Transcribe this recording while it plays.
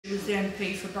was the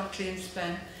MP for Batley and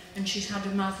Spen, and she's had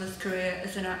a marvellous career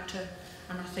as an actor,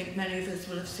 and I think many of us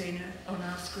will have seen her on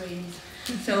our screens.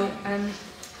 So I'd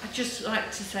just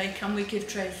like to say, can we give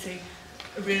Tracy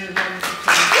a really round of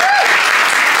applause?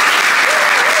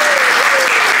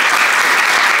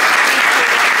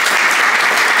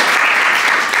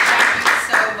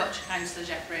 Councillor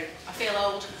Jeffrey. I feel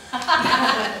old.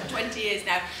 20 years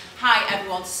now. Hi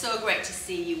everyone, so great to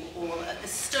see you all at the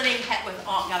stunning Hepworth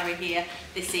Art Gallery here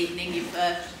this evening. You've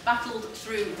battled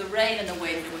through the rain and the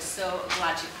wind. We're so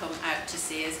glad you've come out to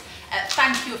see us.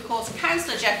 Thank you, of course,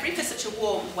 Councillor Jeffrey, for such a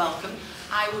warm welcome.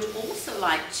 I would also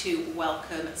like to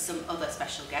welcome some other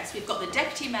special guests. We've got the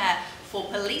Deputy Mayor for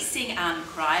Policing and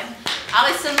Crime,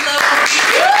 Alison Lowe.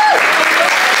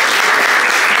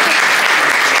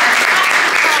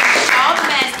 The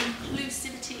Mayor's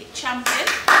Inclusivity Champion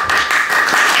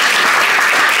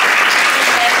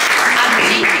and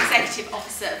Chief Executive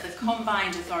Officer of the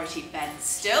Combined Authority, Ben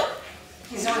Still.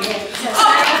 He's not here.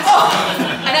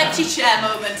 An empty chair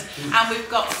moment. And we've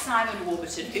got Simon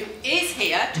Warburton, who is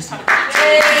here. Just have a quick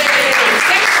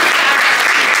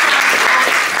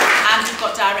and we've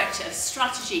got Director of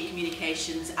Strategy,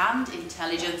 Communications and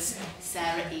Intelligence,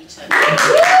 Sarah Eaton.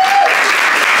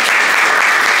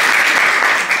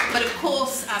 But of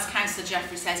course, as Councillor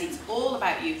Jeffrey says, it's all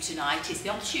about you tonight. It's the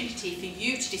opportunity for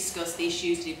you to discuss the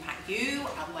issues that impact you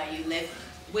and where you live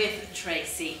with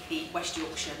Tracy, the West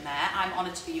Yorkshire Mayor. I'm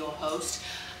honoured to be your host.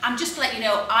 And just to let you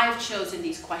know, I've chosen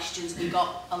these questions. We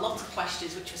got a lot of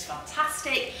questions, which was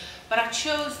fantastic. But I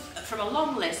chose from a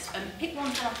long list and picked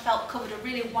ones that I felt covered a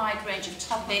really wide range of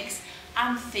topics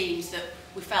and themes that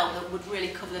we felt that would really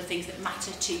cover the things that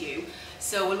matter to you.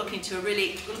 So we're looking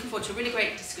forward to a really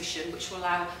great discussion which will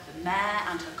allow the Mayor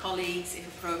and her colleagues, if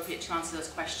appropriate, to answer those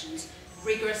questions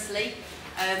rigorously.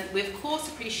 We of course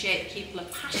appreciate that people are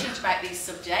passionate about these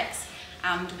subjects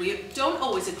and we don't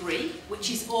always agree, which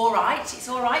is all right. It's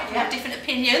all right, we have different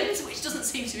opinions, which doesn't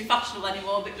seem to be fashionable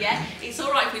anymore, but yeah, it's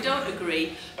all right if we don't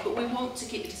agree. But we want to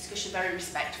keep the discussion very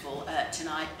respectful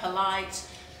tonight, polite,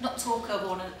 not talk over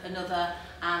one another,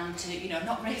 and to,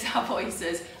 not raise our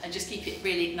voices, and just keep it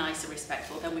really nice and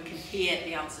respectful. Then we can hear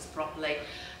the answers properly.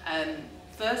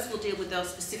 First, we'll deal with those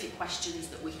specific questions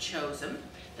that we've chosen,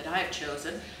 that I have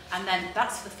chosen, and then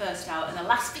that's for the first hour. In the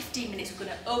last 15 minutes, we're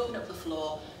going to open up the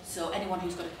floor. So anyone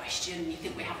who's got a question, you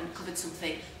think we haven't covered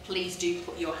something, please do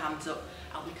put your hands up,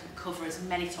 and we can cover as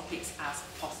many topics as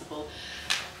possible.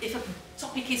 If a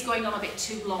topic is going on a bit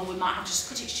too long, we might have to just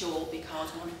cut it short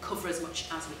because we want to cover as much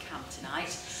as we can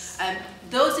tonight.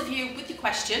 Those of you with your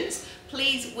questions,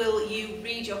 please will you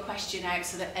read your question out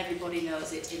so that everybody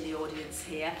knows it in the audience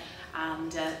here.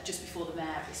 And just before the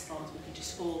Mayor responds, we can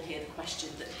just all hear the question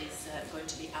that is going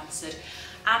to be answered.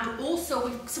 And also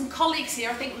with some colleagues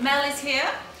here, I think Mel is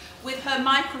here with her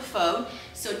microphone.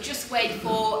 So just wait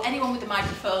for anyone with a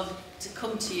microphone to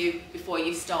come to you before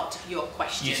you start your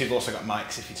question. You two have also got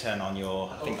mics if you turn on your,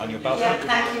 I think, on your belt. Yeah,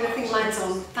 thank you. I think mine's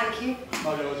on. Thank you.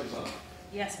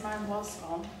 Yes, mine was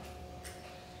on.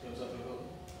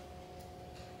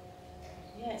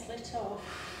 Yeah, it's lit up.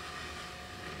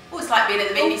 Oh, it's like being at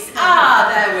the BBC. Ah,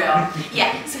 there we are.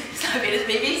 Yeah, so it's like being at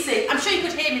the BBC. I'm sure you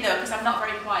could hear me though, because I'm not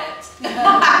very quiet.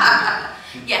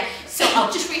 Yeah, so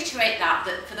I'll just reiterate that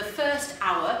for the first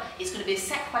hour, it's going to be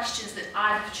set questions that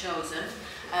I've chosen.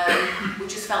 We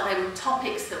just felt they were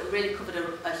topics that really covered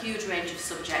a huge range of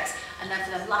subjects, and then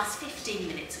for the last 15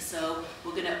 minutes or so,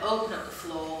 we're going to open up the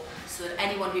floor so that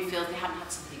anyone who feels they haven't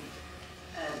had something,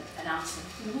 an answer,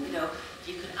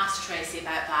 you can ask Tracy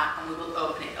about that and we will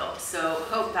open it up. So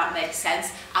hope that makes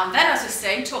sense. And then, as we're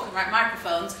saying, talking about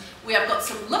microphones, we have got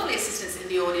some lovely assistants in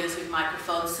the audience with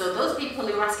microphones. So those people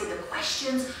who are asking the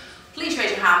questions, please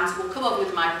raise your hands. We'll come over with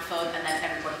the microphone and then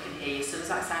everybody can hear you. So does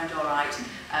that sound all right?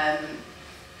 And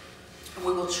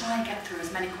we will try and get through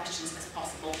as many questions as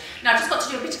possible. Now, I've just got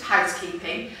to do a bit of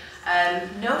housekeeping.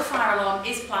 No fire alarm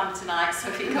is planned tonight, so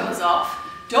if it goes off,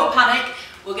 don't panic.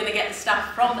 We're going to get the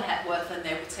staff from the Hepworth and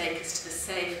they will take us to the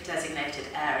safe designated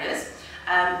areas.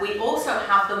 We also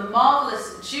have the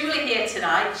marvellous Julie here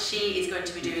tonight. She is going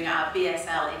to be doing our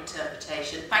BSL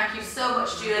interpretation. Thank you so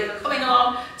much, Julie, for coming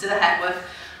along to the Hepworth.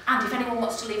 And if anyone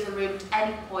wants to leave the room at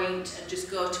any point and just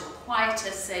go to a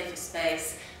quieter, safer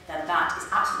space, then that is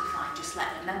absolutely fine. Just let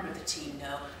a member of the team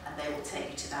know and they will take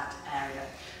you to that area.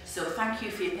 So thank you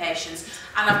for your patience.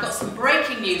 And I've got some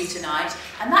breaking news tonight,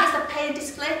 and that is the pay and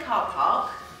display car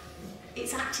park.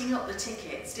 It's acting up the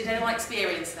tickets. Did anyone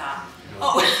experience that?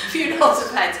 Oh, a few nods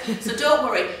of heads. So don't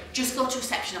worry, just go to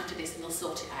reception after this and they'll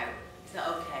sort it out. Is that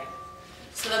okay?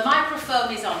 So the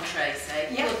microphone is on,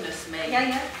 Tracy. Goodness me.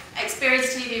 Yeah.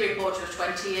 Experienced TV reporter of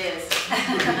 20 years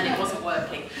and it wasn't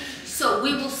working. So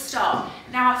we will start.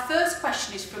 Now our first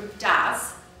question is from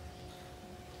Daz.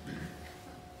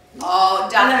 Oh,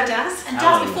 Daz. Hello, Daz. And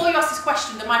Daz, before you ask this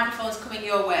question, the microphone's coming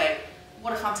your way.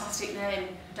 What a fantastic name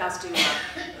Daz do have.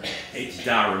 It's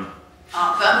Darren.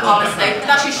 Oh, but honestly,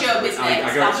 that's your showbiz name.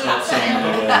 I got top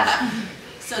some.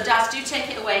 So Daz, do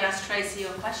take it away and ask Tracy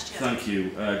your question. Thank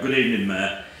you. Good evening,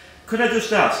 Mayor. Could I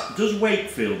just ask, does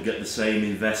Wakefield get the same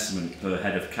investment per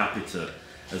head of capita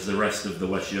as the rest of the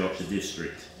West Yorkshire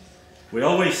district? We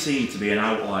always seem to be an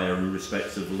outlier in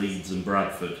respect of Leeds and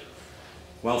Bradford.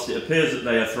 Whilst it appears that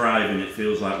they are thriving, it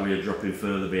feels like we are dropping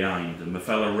further behind, and my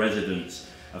fellow residents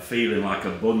are feeling like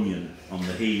a bunion on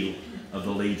the heel of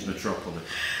the Leeds metropolis.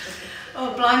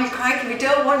 Oh, blimey, crikey, we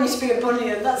don't want you to be a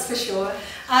bunion, that's for sure.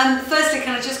 Firstly,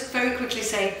 can I just very quickly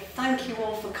say thank you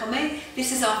all for coming.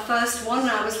 This is our first one,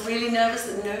 and I was really nervous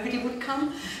that nobody would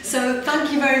come. So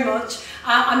thank you very much.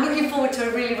 I'm looking forward to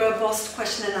a really robust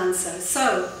question and answer.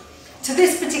 So, to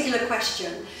this particular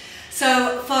question.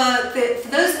 So, for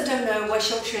those that don't know,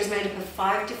 West Yorkshire is made up of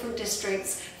 5 different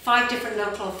districts, 5 different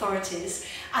local authorities,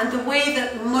 and the way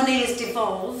that money is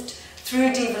devolved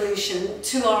through devolution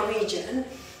to our region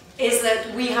is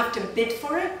that we have to bid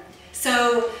for it.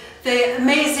 So the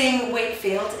amazing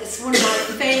Wakefield is one of my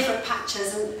favourite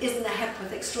patches, and isn't the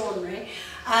Hepworth extraordinary?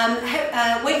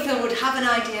 Wakefield would have an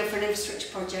idea for an infrastructure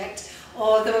project,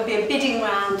 or there would be a bidding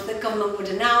round that government would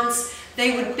announce.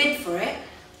 They would bid for it,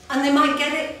 and they might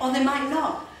get it or they might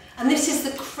not. And this is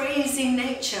the crazy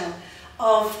nature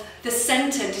of the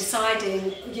centre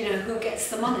deciding, you know, who gets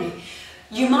the money.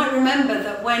 You might remember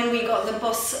that when we got the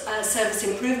bus service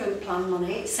improvement plan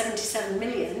money, 77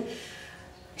 million,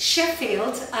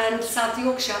 Sheffield and South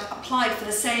Yorkshire applied for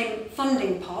the same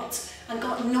funding pot and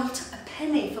got not a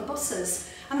penny for buses.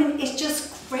 I mean, it's just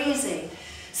crazy.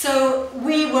 So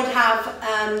we would have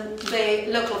the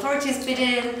local authorities bid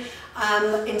in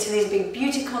into these big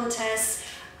beauty contests.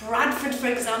 Bradford, for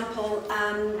example,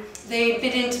 they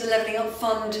bid into the Levelling Up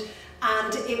Fund,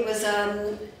 and it was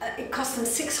it cost them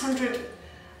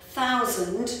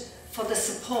 600,000 for the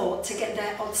support to get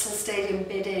their Odsal Stadium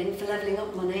bid in for Levelling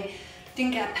Up money.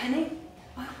 Didn't get a penny.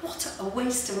 What a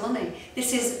waste of money.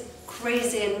 This is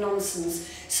crazy and nonsense.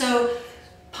 So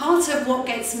part of what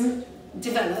gets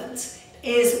developed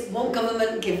is what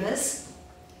government give us.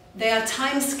 There are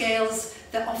timescales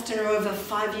that often are over a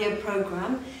 5-year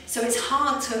programme, so it's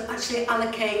hard to actually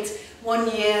allocate 1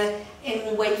 year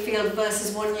in Wakefield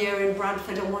versus 1 year in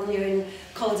Bradford or 1 year in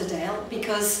Calderdale,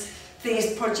 because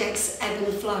these projects ebb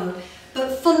and flow.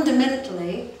 But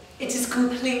fundamentally, it is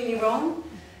completely wrong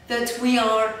that we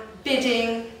are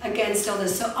bidding against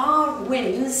others. So our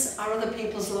wins are other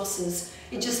people's losses.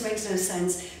 It just makes no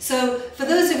sense. So for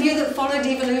those of you that follow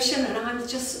devolution, and I'm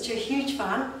just such a huge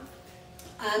fan,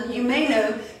 you may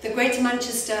know that Greater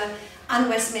Manchester and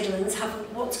West Midlands have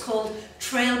what's called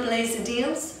trailblazer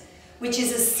deals, which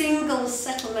is a single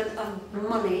settlement of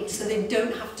money, so they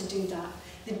don't have to do that.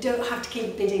 They don't have to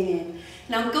keep bidding in.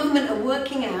 Now, government are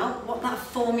working out what that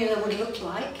formula would look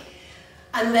like,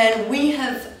 and then we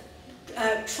have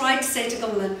tried to say to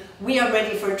government, we are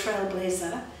ready for a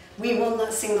trailblazer. We want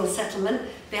that single settlement.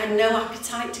 They had no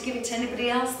appetite to give it to anybody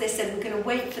else. They said, we're going to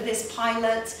wait for this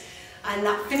pilot, and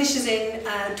that finishes in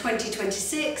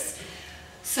 2026.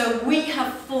 So we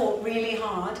have fought really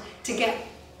hard to get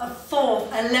a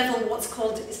level, what's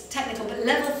called, it's technical, but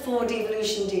level 4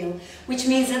 devolution deal, which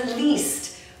means at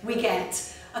least we get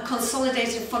a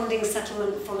consolidated funding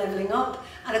settlement for Levelling Up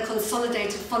and a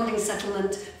consolidated funding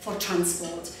settlement for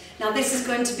transport. Now this is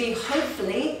going to be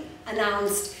hopefully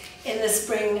announced in the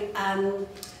spring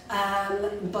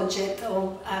budget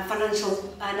or financial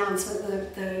announcement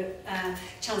that the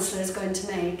Chancellor is going to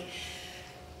make.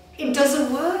 It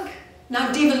doesn't work.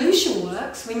 Now devolution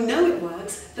works, we know it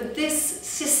works, but this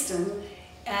system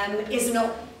is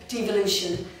not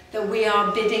devolution, that we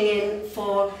are bidding in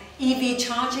for EV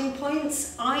charging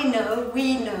points.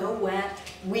 We know where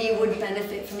we would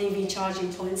benefit from EV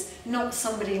charging points, not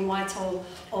somebody in Whitehall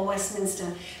or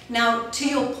Westminster. Now, to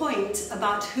your point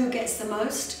about who gets the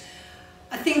most,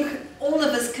 I think all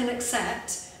of us can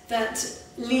accept that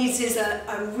Leeds is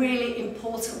a really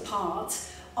important part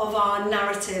of our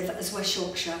narrative as West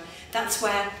Yorkshire. That's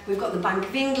where we've got the Bank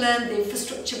of England, the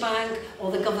Infrastructure Bank, all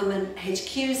the government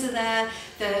HQs are there,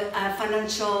 the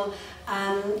Financial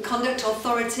Conduct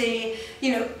Authority,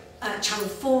 you know, Channel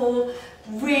 4,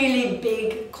 really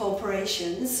big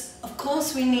corporations. Of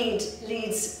course we need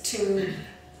Leeds to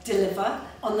deliver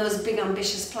on those big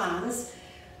ambitious plans,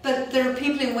 but there are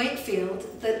people in Wakefield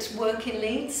that work in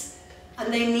Leeds, and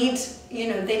they need, you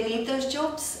know, they need those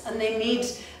jobs, and they need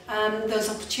those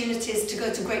opportunities to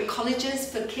go to great colleges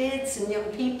for kids and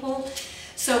young people.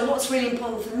 So what's really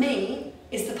important for me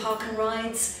is the park and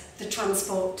rides, the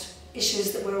transport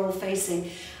issues that we're all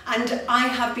facing. And I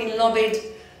have been lobbied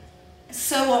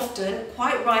so often,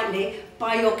 quite rightly,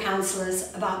 by your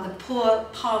councillors about the poor,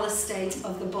 parlous state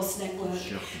of the bus network.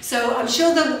 Sure. So I'm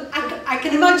sure that I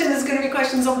can imagine there's going to be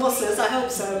questions on buses, I hope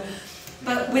so.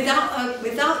 But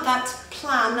without that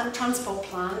plan, that transport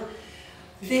plan,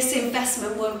 this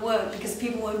investment won't work because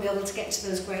people won't be able to get to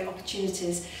those great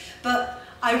opportunities. But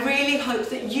I really hope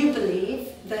that you believe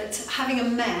that having a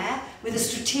mayor with a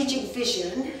strategic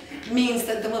vision means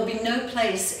that there will be no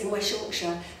place in West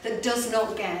Yorkshire that does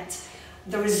not get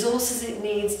the resources it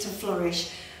needs to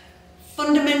flourish.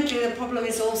 Fundamentally, the problem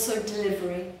is also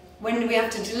delivery. When we have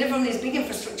to deliver on these big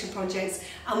infrastructure projects,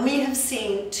 and we have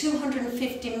seen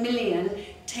 250 million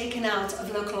taken out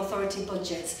of local authority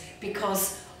budgets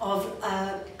because of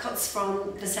cuts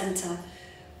from the centre.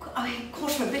 I mean,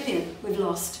 £250 million we've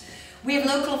lost. We have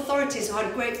local authorities who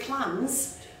had great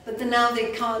plans, but now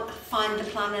they can't find the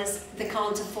planners, they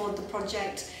can't afford the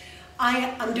project.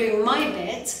 I am doing my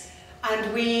bit,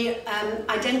 and we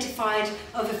identified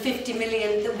over 50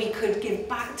 million that we could give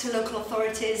back to local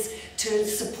authorities to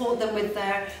support them with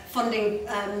their funding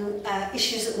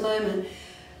issues at the moment.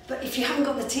 But if you haven't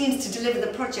got the teams to deliver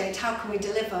the project, how can we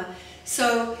deliver?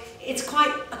 So it's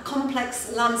quite a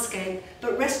complex landscape,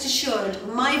 but rest assured,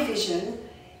 my vision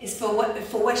is for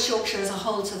West Yorkshire as a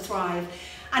whole to thrive.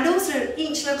 And also,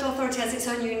 each local authority has its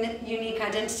own unique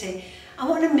identity. And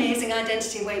what an amazing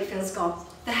identity Wakefield's got.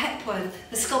 The Hepworth,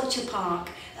 the Sculpture Park,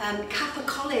 Kappa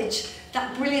College,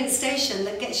 that brilliant station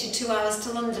that gets you 2 hours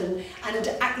to London, and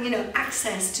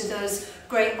access to those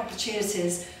great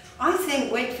opportunities. I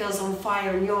think Wakefield's on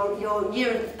fire, and your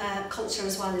year of culture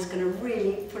as well is going to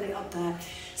really put it up there.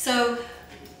 So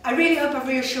I really hope I've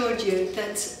reassured you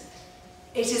that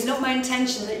it is not my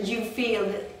intention that you feel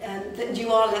that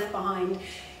you are left behind.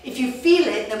 If you feel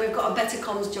it, then we've got a better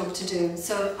comms job to do.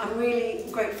 So I'm really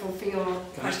grateful for your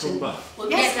question. Can I come back? Well,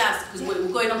 yes, because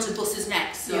we're going on to buses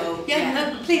next. So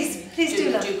no, please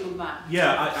do that. Do come back.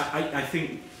 Yeah, I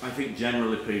think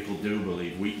generally people do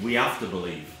believe. We have to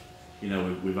believe. You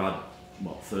know, we've had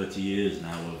what 30 years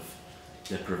now of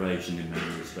deprivation in many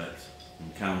respects,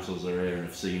 and councils are here and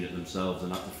have seen it themselves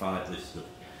and have to fight this stuff.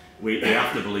 We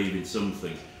have to believe in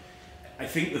something. I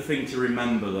think the thing to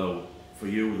remember, though, for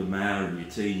you, the mayor and your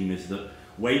team, is that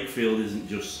Wakefield isn't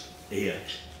just here.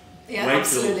 Yeah,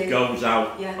 Wakefield absolutely. goes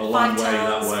out a long way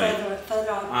that way. Further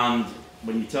out. And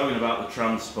when you're talking about the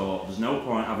transport, there's no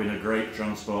point having a great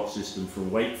transport system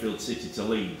from Wakefield City to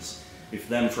Leeds if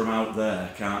them from out there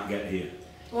can't get here.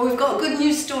 Well, we've got a good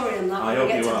news story on that when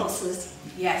we get to buses.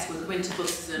 Yes, we're going to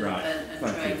buses and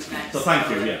trains next. So thank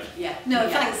you, yeah. No,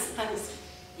 thanks.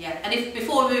 Yeah, and if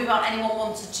before we move on, anyone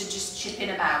wanted to just chip in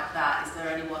about that? Is there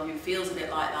anyone who feels a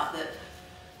bit like that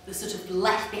they're sort of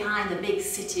left behind the big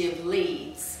city of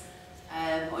Leeds?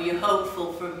 Or you're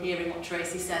hopeful from hearing what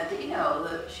Tracy said that,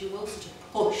 that she will sort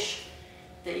of push,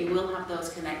 that you will have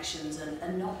those connections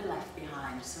and not be left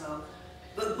behind. So,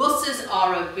 but buses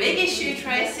are a big issue,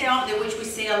 Tracy, aren't they? Which we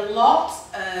see a lot,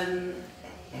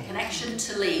 connection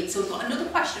to Leeds. So we've got another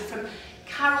question from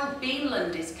Carol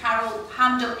Beanland. Is Carol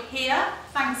hand up here?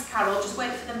 Thanks, Carol. Just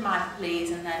wait for the mic,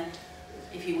 please, and then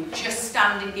if you would just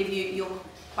stand and give your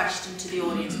question to the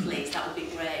audience, please, that would be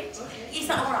great. Okay. Is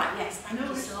that all right? Yes. Thank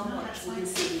you so much. We can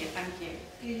see you. Thank you.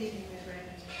 Good evening, Ms.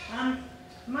 Brabin.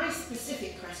 My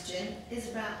specific question is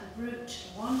about the Route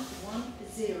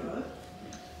 110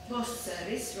 bus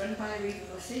service run by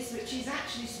Arriva Buses, which is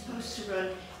actually supposed to run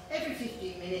every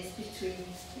 15 minutes between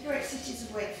the great cities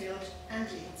of Wakefield and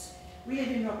Leeds. We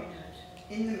live in Robin Hood,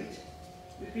 in the middle.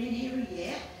 We've been here a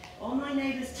year. All my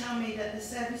neighbours tell me that the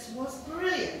service was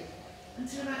brilliant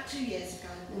until about 2 years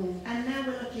ago, and now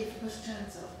we're lucky if the bus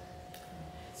turns up.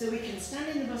 So we can stand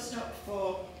in the bus stop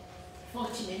for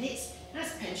 40 minutes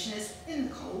as pensioners in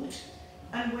the cold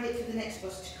and wait for the next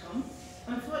bus to come.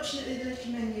 Unfortunately, the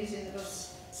little menus in the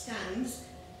bus stands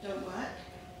don't work.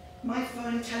 My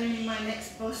phone telling me my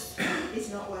next bus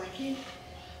is not working.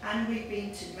 And we've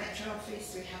been to the Metro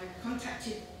office, we haven't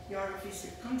contacted your office,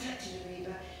 we've contacted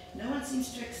Arriva. No one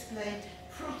seems to explain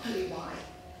properly why.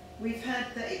 We've heard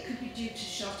that it could be due to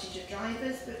shortage of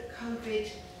drivers, but COVID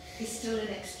is still an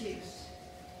excuse.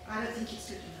 I don't think it's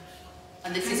good enough.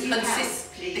 And this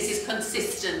is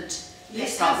consistent.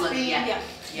 This problem,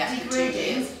 has been degrading, for 2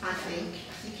 years. I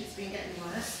think it's been getting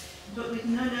worse, but with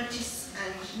no notice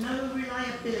and no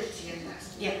reliability in that.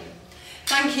 Yeah.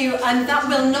 Thank you, and that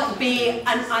will not be an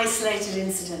isolated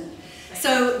incident.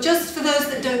 So just for those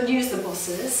that don't use the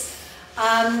buses,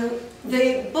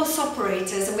 the bus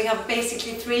operators, and we have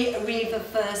basically 3, Arriva,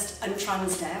 First and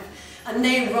Transdev, and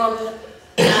they run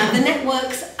the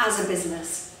networks as a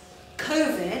business.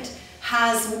 COVID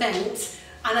has meant,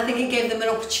 and I think it gave them an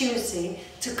opportunity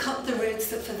to cut the routes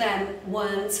that for them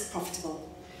weren't profitable.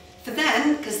 For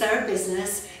them, because they're a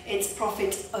business, it's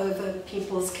profit over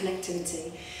people's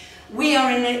connectivity. We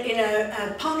are in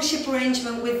a partnership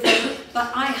arrangement with them,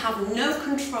 but I have no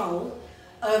control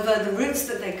over the routes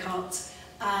that they cut,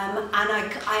 and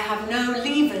I have no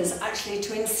levers actually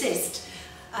to insist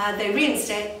they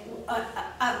reinstate,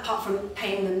 apart from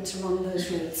paying them to run those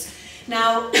routes.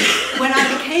 Now, when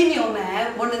I became your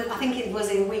mayor, I think it was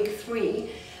in week 3,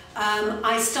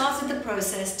 I started the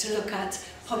process to look at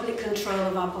public control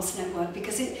of our bus network,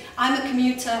 because I'm a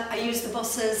commuter, I use the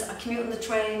buses, I commute on the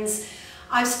trains,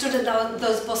 I've stood at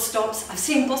those bus stops, I've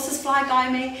seen buses fly by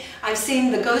me, I've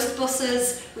seen the ghost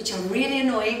buses, which are really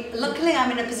annoying. Luckily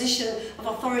I'm in a position of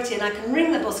authority and I can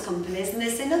ring the bus companies and they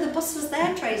say, no, the bus was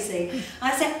there, Tracy. And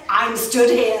I say, I'm stood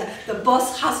here, the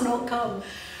bus has not come.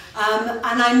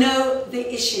 And I know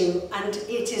the issue, and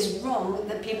it is wrong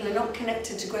that people are not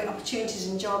connected to great opportunities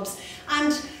and jobs,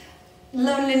 and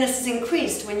loneliness has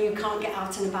increased when you can't get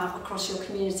out and about across your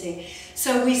community.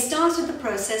 So we started the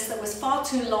process that was far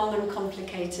too long and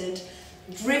complicated,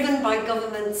 driven by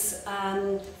government's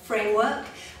framework.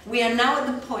 We are now at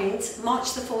the point,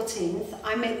 March the 14th,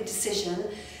 I make the decision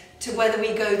to whether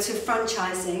we go to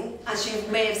franchising, as you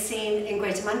may have seen in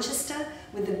Greater Manchester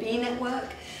with the B network,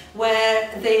 where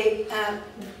the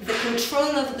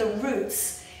control of the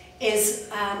routes is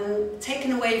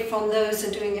taken away from those who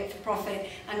are doing it for profit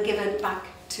and given back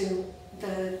to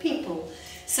the people.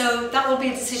 So that will be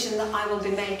a decision that I will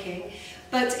be making,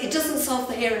 but it doesn't solve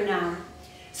the here and now.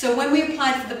 So when we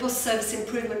applied for the bus service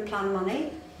improvement plan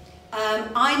money,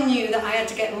 I knew that I had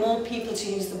to get more people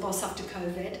to use the bus after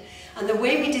COVID, and the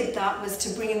way we did that was to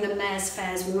bring in the mayor's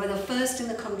fares. We were the first in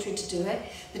the country to do it,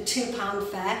 the £2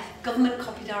 fare. Government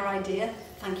copied our idea,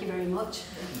 thank you very much,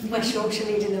 West Yorkshire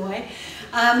leading the way.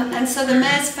 And so the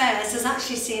mayor's fares has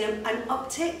actually seen an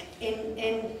uptick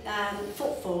in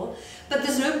footfall, but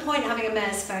there's no point having a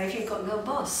mayor's fare if you've got no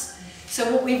bus. So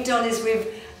what we've done is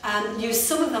we've used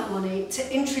some of that money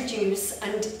to introduce,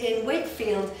 and in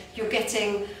Wakefield you're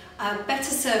getting better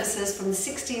services from the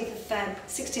 16th of Feb,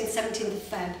 16th, 17th of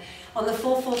Feb. On the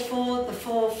 444, the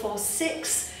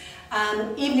 446,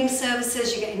 evening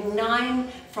services, you're getting 9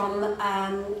 from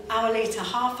hourly to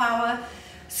half hour.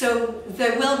 So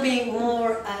there will be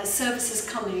more services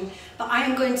coming, but I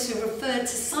am going to refer to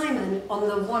Simon on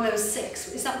the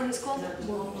 106. Is that what it's called?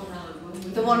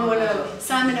 The 110.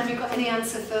 Simon, have you got any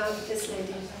answer for this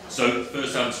lady? So,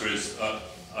 first answer is,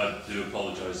 I do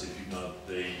apologise if you've not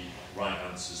the right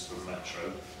answers for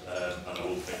Metro, and I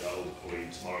will pick that up for you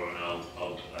tomorrow, and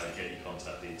I'll get your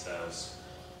contact details.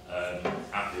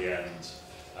 At the end,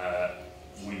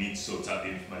 we need to sort out the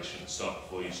information and stock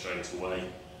for you straight away.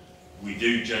 We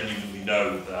do genuinely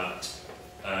know that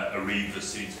Arriva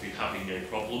seems to be having a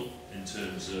problem in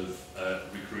terms of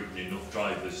recruiting enough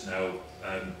drivers. Now,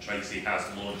 Tracy has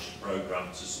launched a programme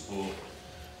to support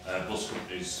bus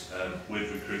companies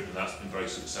with recruitment. That's been very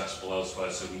successful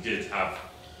elsewhere. So we did have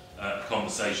a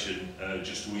conversation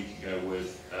just a week ago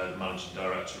with the Managing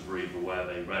Director of Arriva where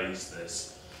they raised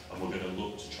this, and we're going to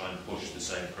look to try and push the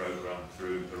same programme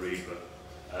through Arriva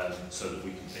so that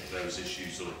we can pick those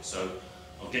issues up. So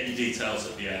I'll get your details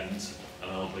at the end,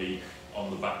 and I'll be on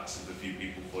the backs of a few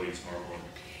people for you tomorrow morning.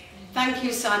 Thank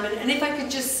you, Simon. And if I could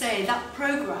just say, that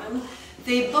programme,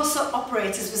 the bus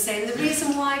operators were saying the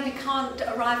reason why we can't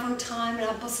arrive on time and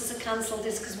our buses are cancelled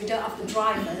is because we don't have the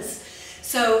drivers.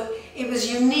 So it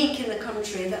was unique in the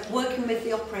country that, working with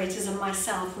the operators and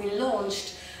myself, we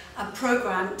launched a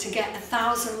programme to get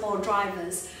 1,000 more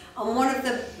drivers. And one of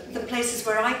the places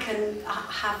where I can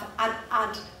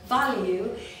add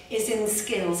value is in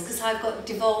skills, because I've got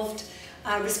devolved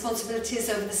responsibilities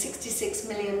over the £66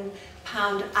 million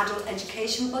adult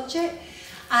education budget.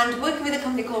 And working with a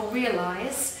company called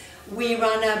Realise, we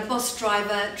ran a bus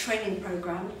driver training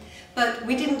programme. But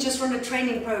we didn't just run a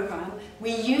training programme,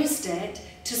 we used it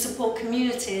to support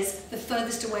communities the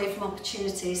furthest away from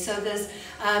opportunity. So there's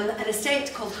an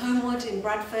estate called Homewood in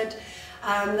Bradford.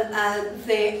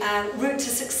 The Route to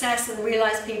Success and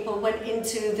Realise people went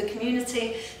into the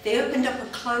community. They opened up a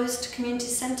closed community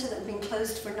centre that had been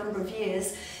closed for a number of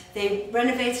years. They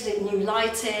renovated it, new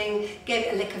lighting, gave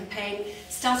it a lick of paint,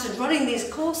 started running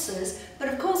these courses. But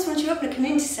of course, once you open a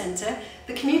community centre,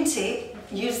 the community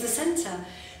use the centre.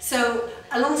 So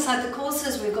alongside the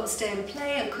courses, we've got stay and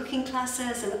play and cooking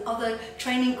classes and other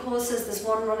training courses. There's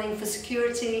one running for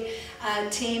security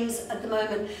teams at the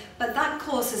moment. But that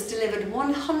course has delivered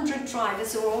 100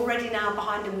 drivers who are already now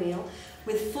behind a wheel,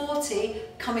 with 40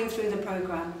 coming through the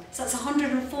programme. So that's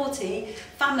 140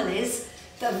 families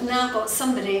that have now got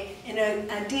somebody in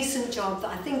a decent job that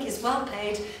I think is well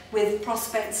paid, with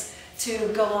prospects to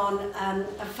go on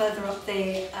further up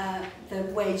the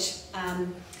wage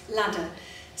ladder.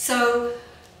 So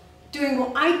doing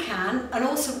what I can, and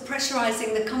also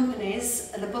pressurising the companies,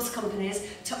 the bus companies,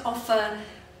 to offer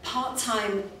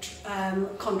part-time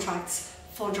contracts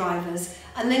for drivers.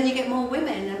 And then you get more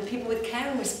women and people with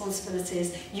caring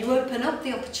responsibilities. You open up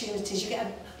the opportunities, you get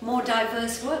a more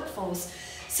diverse workforce.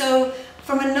 So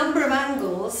from a number of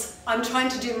angles, I'm trying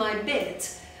to do my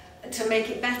bit to make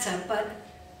it better. But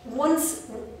once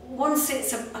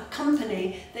it's a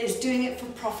company that is doing it for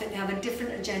profit, they have a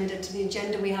different agenda to the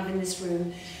agenda we have in this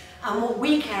room. And what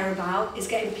we care about is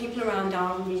getting people around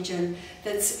our region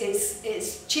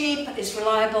it's cheap, it's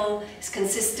reliable, it's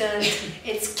consistent,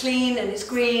 it's clean and it's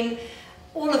green,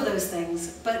 all of those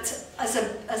things. But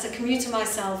as a commuter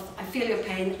myself, I feel your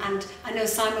pain, and I know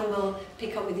Simon will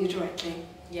pick up with you directly.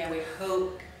 Yeah, we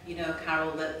hope, you know,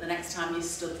 Carol, that the next time you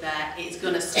stood there, it's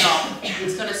going to stop.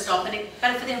 It's going to stop, and it's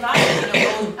better for the environment. You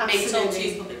know, we're all being told to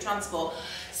use public transport.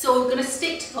 So we're going to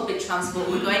stick to public transport.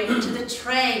 We're going to the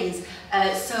trains.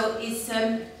 So is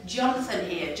Jonathan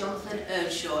here? Jonathan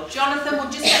Earnshaw. Jonathan,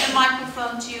 we'll just get the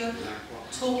microphone to you,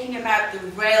 talking about the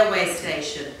railway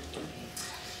station.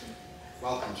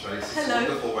 Welcome, Tracy. Hello. It's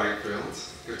wonderful Wakefield.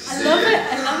 Good to see you.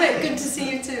 I love it. Good to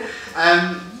see you too.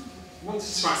 Wanted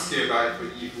to ask you about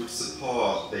if you would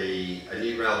support a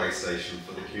new railway station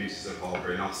for the communities of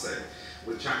Horbury and Ossett,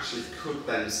 which actually could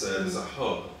then serve as a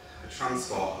hub, a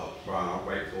transport hub for our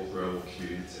Wakefield rural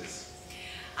communities.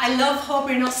 I love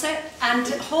Horbury and Ossett, and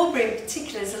Horbury in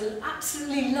particular is an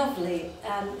absolutely lovely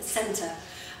centre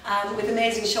with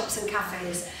amazing shops and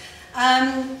cafes.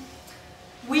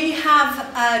 We have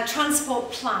a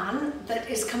transport plan that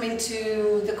is coming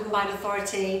to the Combined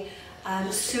Authority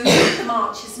soon,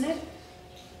 March, isn't it?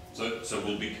 So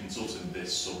we'll be consulting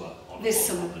this summer on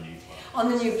the new plan.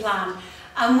 On the new plan.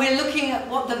 And we're looking at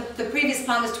what the previous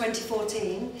plan was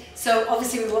 2014, so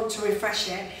obviously we want to refresh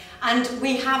it. And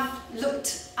we have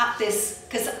looked at this,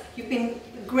 because you've been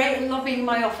great at lobbying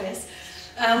my office.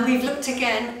 We've looked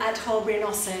again at Horbury and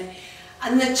Ossett.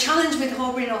 And the challenge with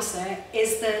Horbury and Ossett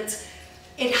is that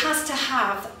it has to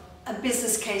have a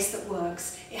business case that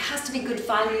works. It has to be good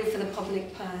value for the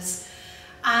public purse.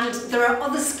 And there are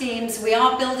other schemes. We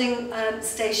are building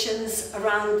stations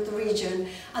around the region,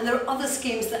 and there are other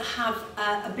schemes that have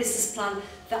a business plan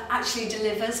that actually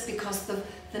delivers, because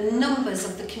the numbers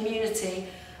of the community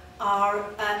are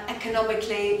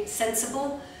economically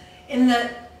sensible. In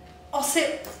that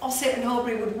Ossett and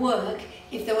Horbury would work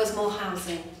if there was more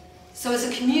housing. So as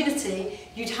a community,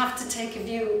 you'd have to take a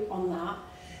view on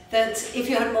that if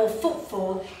you had more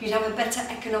footfall, you'd have a better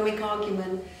economic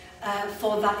argument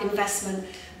for that investment.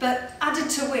 But added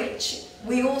to which,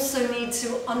 we also need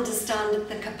to understand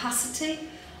the capacity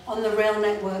on the rail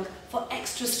network for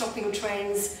extra stopping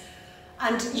trains.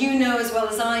 And you know as well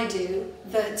as I do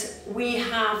that we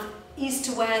have east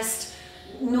to west,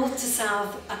 north to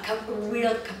south, a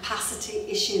real capacity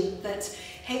issue that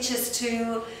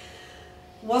HS2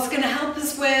 was going to help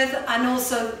us with, and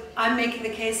also I'm making the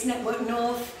case Network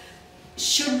North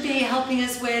should be helping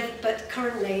us with, but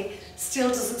currently still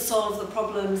doesn't solve the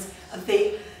problems of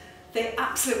the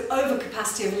absolute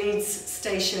overcapacity of Leeds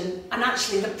station. And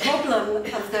actually the problem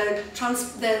of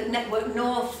the Network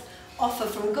North offer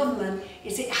from government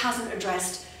is it hasn't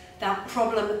addressed that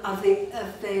problem of the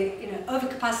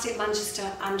overcapacity at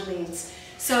Manchester and Leeds.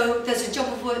 So there's a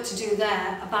job of work to do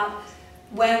there about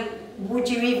where would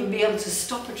you even be able to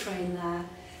stop a train there,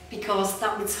 because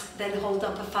that would then hold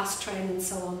up a fast train and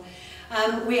so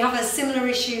on. We have a similar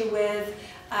issue with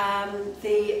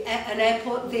the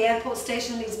airport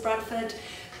station, Leeds Bradford.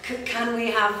 Can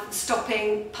we have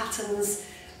stopping patterns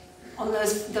on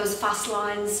those fast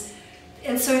lines?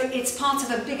 And so it's part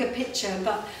of a bigger picture.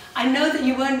 But I know that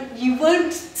you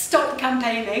won't stop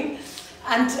campaigning,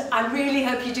 and I really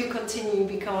hope you do continue,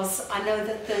 because I know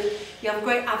that you have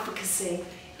great advocacy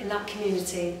in that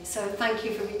community. So thank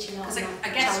you for reaching out. Because I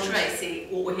guess, Tracy,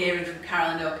 what we're hearing from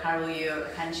Carol, I know Carol, you're a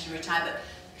pensioner retired, but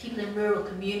people in rural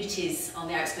communities on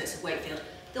the outskirts of Wakefield,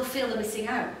 they'll feel they're missing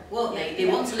out, won't they? They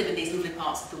want to live in these lovely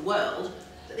parts of the world,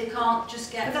 but they can't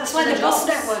just get. But that's why the bus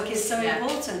network is so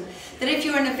important. That if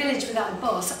you're in a village without a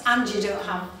bus and you don't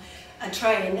have a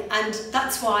train, and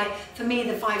that's why, for me,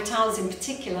 the 5 towns in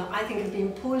particular, I think have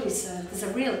been poorly served. There's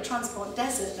a real transport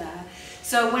desert there.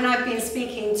 So when I've been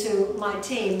speaking to my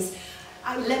teams,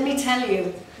 let me tell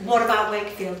you, what about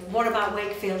Wakefield? What about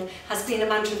Wakefield has been a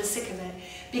man to the sick of it.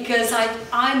 Because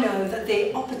I know that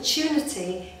the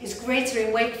opportunity is greater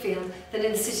in Wakefield than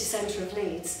in the city centre of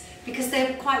Leeds. Because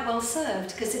they're quite well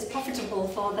served, because it's profitable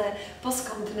for the bus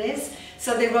companies.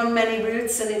 So they run many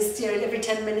routes and it's, you know, every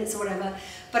 10 minutes or whatever.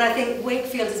 But I think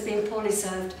Wakefield has been poorly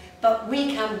served. But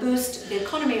we can boost the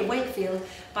economy of Wakefield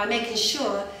by making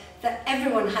sure that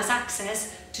everyone has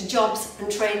access to jobs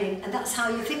and training. And that's how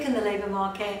you thicken the labour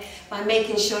market, by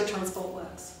making sure transport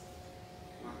works.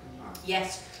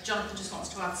 Yes, Jonathan just wants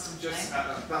to add something.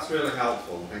 That's really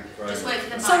helpful. Thank you very much. Just wait for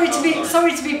the mic.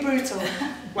 Sorry to be brutal.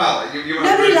 Well, you were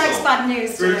Nobody brutal, likes bad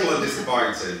news. brutal and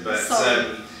disappointing, but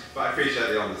But I appreciate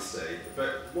the honesty.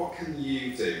 But what can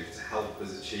you do to help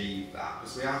us achieve that?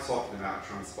 Because we are talking about a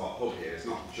transport hub here. It's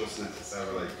not just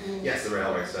necessarily, yes, the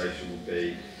railway station would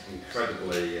be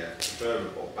incredibly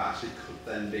preferable, but actually could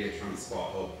then be a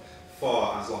transport hub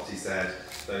for, as Lottie said,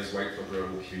 those Wakefield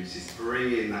rural communities,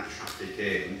 bringing that traffic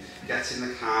in, getting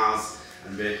the cars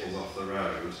and vehicles off the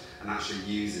road and actually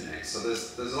using it. So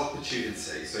there's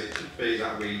opportunity. So it could be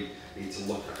that we need to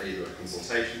look at either a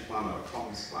consultation plan or a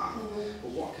comms plan.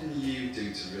 But what can you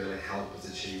do to really help us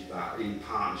achieve that in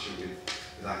partnership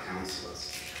with our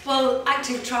councillors? Well,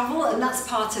 active travel, and that's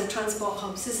part of transport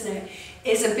hubs, isn't it,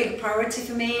 is a big priority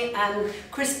for me.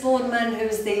 Chris Boardman,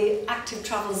 who's the active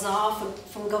travel czar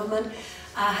from government,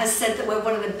 has said that we're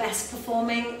one of the best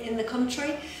performing in the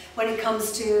country when it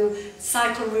comes to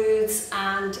cycle routes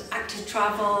and active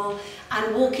travel,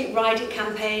 and Walk It, Ride It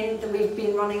campaign that we've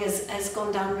been running has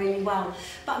gone down really well.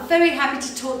 But I'm very happy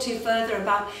to talk to you further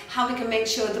about how we can make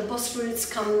sure the bus routes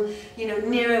come, you know,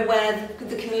 nearer where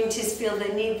the communities feel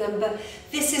they need them. But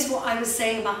this is what I was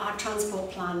saying about our transport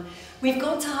plan. We've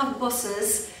got to have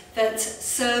buses that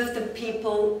serve the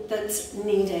people that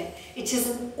need it. It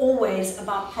isn't always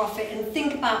about profit, and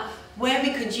think about where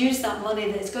we could use that money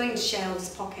that's going to shareholders'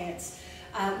 pockets,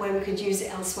 where we could use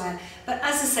it elsewhere. But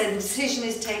as I say, the decision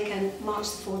is taken March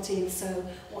the 14th, so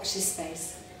watch this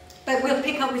space. But we'll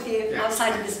pick up with you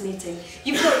outside of this meeting.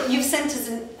 You've sent us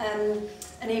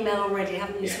an email already,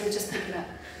 haven't you? So we'll just pick it up.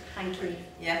 Thank you.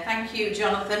 Yeah, thank you,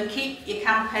 Jonathan. Keep your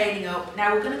campaigning up.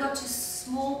 Now we're going to go to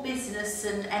small business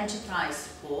and enterprise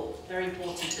support. Very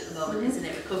important at the moment, isn't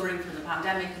it? Recovering from the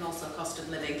pandemic and also cost of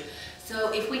living.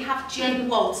 So if we have Jane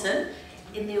Walton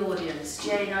in the audience.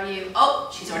 Jane, are you? Oh,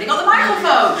 she's already got the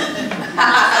microphone.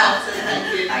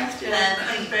 Thank you. Thanks, Jane.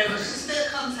 Thank you very much. Just a bit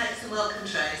of context and welcome,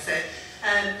 Tracy.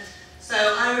 So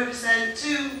I represent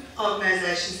two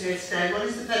organisations here today. One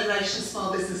is the Federation of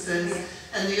Small Businesses,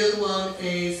 and the other one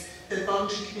is the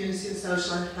voluntary community and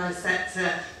social enterprise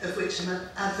sector, of which I'm an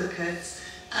advocate.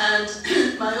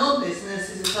 And my own business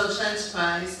is a social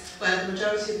enterprise where the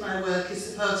majority of my work is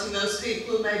supporting those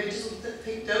people who maybe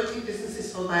don't think business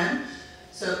is for them.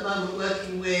 So at the moment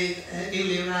working with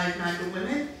newly arrived migrant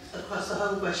women across the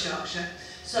whole of West Yorkshire.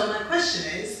 So my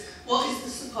question is, what is the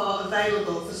support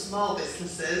available for small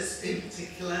businesses in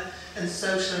particular and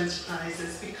social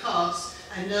enterprises? Because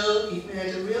I know you've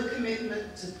made a real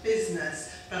commitment to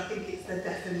business, but I think it's the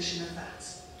definition of that.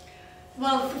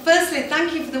 Well, firstly,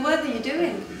 thank you for the work that you're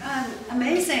doing.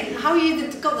 Amazing. How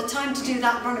you got the time to do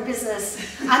that, run a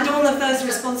business, and all of those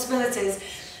responsibilities.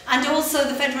 And also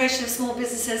the Federation of Small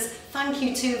Businesses, thank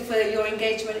you too for your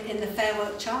engagement in the Fair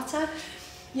Work Charter.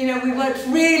 You know, we worked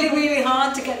really, really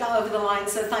hard to get that over the line,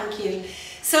 so thank you.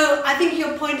 So I think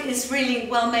your point is really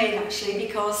well made, actually,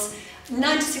 because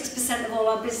 96% of all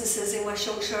our businesses in West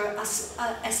Yorkshire are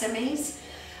SMEs.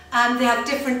 They have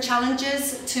different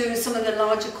challenges to some of the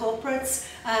larger corporates,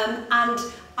 and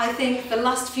I think the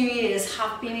last few years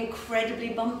have been incredibly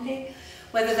bumpy,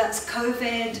 whether that's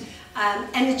COVID,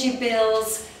 energy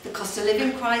bills, the cost of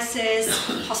living crisis,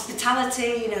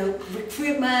 hospitality, you know,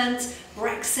 recruitment,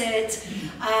 Brexit.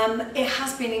 It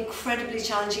has been incredibly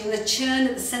challenging. The churn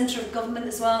at the centre of government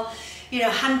as well, you know,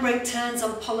 handbrake turns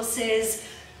on policies,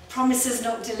 promises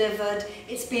not delivered.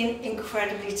 It's been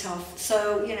incredibly tough.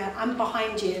 So, you know, I'm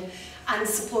behind you and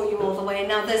support you all the way.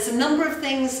 Now, there's a number of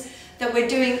things that we're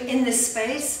doing in this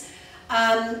space.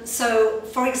 So,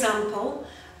 for example,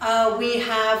 we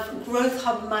have growth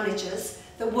hub managers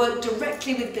that work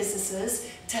directly with businesses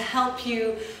to help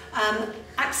you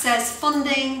access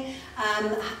funding,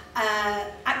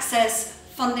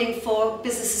 for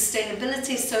business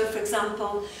sustainability. So, for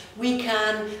example, we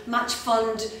can match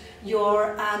fund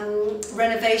your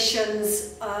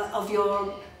renovations of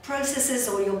your processes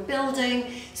or your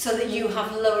building so that you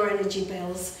have lower energy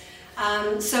bills.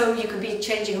 So you could be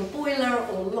changing a boiler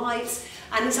or lights,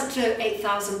 and it's up to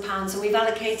 £8,000, and we've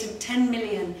allocated 10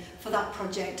 million for that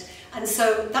project. And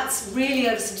so that's really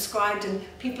oversubscribed, and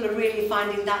people are really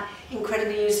finding that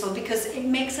incredibly useful because it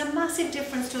makes a massive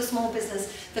difference to a small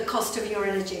business, the cost of your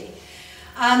energy.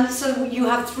 So you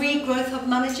have 3 Growth Hub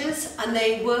managers and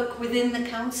they work within the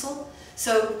council.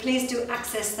 So please do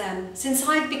access them. Since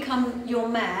I've become your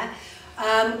mayor,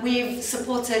 we've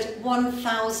supported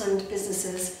 1,000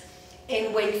 businesses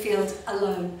in Wakefield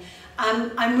alone.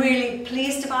 I'm really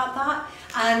pleased about that.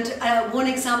 And one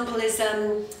example is,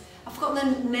 I've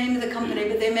forgotten the name of the company,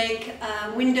 but they make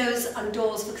windows and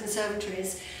doors for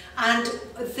conservatories. And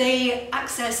they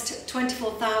accessed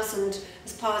 24,000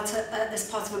 as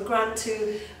part of a grant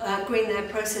to green their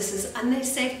processes, and they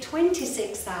saved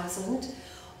 26,000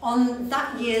 on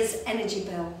that year's energy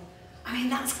bill. I mean,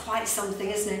 that's quite something,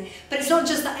 isn't it? But it's not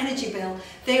just that energy bill.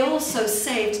 They also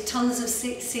saved tons of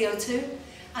CO2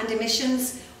 and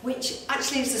emissions, which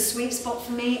actually is a sweet spot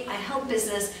for me. I help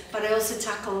business, but I also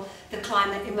tackle the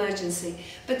climate emergency.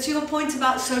 But to your point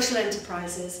about social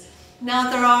enterprises,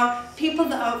 now there are people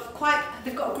that are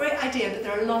they've got a great idea, but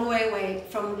they're a long way away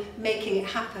from making it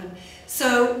happen.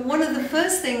 So one of the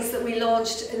first things that we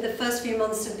launched in the first few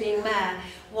months of being mayor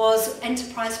was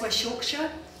Enterprise West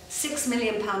Yorkshire, £6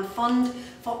 million fund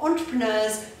for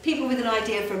entrepreneurs, people with an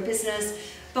idea for a business,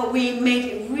 but we made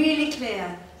it really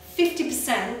clear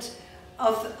 50%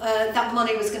 of that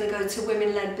money was going to go to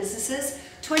women-led businesses,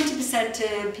 20%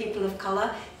 to people of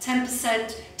colour,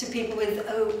 10% to people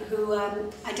who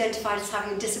identified as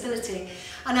having a disability.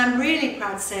 And I'm really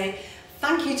proud to say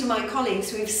thank you to my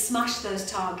colleagues who've smashed those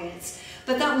targets.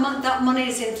 But that money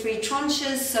is in 3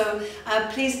 tranches, so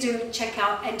please do check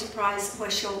out Enterprise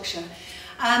West Yorkshire.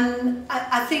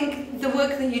 I think the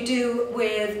work that you do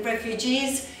with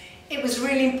refugees, it was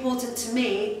really important to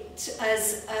me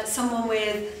as someone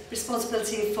with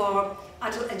responsibility for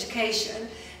adult education,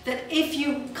 that if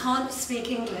you can't speak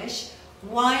English,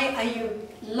 why are you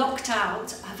locked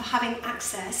out of having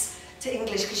access to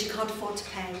English because you can't afford to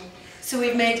pay? So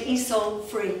we've made ESOL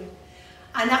free.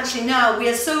 And actually now we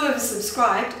are so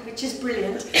oversubscribed, which is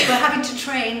brilliant, we're having to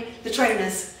train the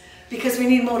trainers because we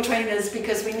need more trainers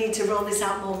because we need to roll this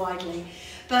out more widely.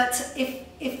 But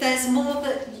if there's more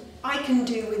that I can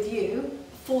do with you,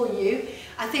 for you,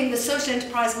 I think the social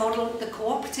enterprise model, the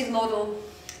cooperative model,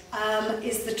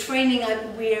 is the training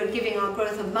we are giving our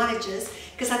growth of managers,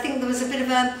 because I think there was a bit of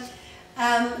a,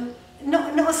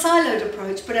 not a siloed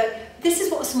approach, but this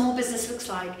is what a small business looks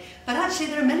like. But actually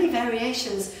there are many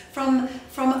variations, from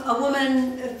a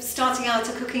woman starting out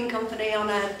a cooking company on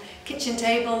a kitchen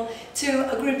table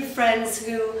to a group of friends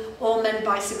who all mend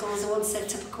bicycles and want to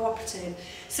set up a cooperative.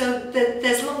 So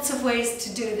there's lots of ways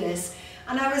to do this.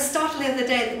 And I was startled the other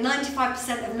day that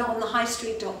 95% of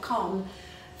notonthehighstreet.com,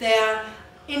 they're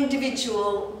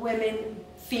individual women,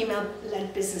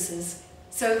 female-led businesses.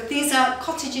 So these are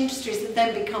cottage industries that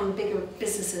then become bigger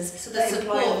businesses. So the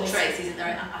support, Tracy, isn't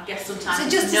there? I guess sometimes so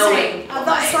just knowing to say,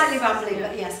 that's slightly rambling,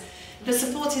 but yes, the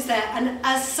support is there. And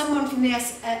as someone from the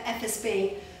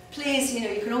FSB, please,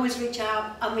 you can always reach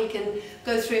out and we can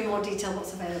go through in more detail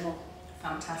what's available.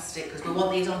 Fantastic, because we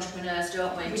want these entrepreneurs,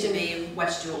 don't we, to be in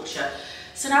West Yorkshire.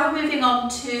 So now we're moving on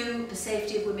to the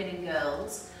safety of women and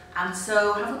girls. And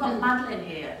so have we got Madeline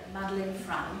here? Madeline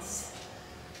France.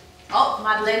 Oh,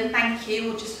 Madeline, thank you.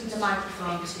 We'll just put the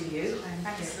microphone to you.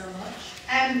 Thanks so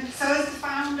much. So as the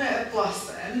founder of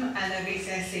Blossom and a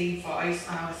VCSE voice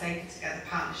on our Safety Together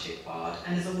Partnership Board,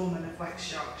 and as a woman of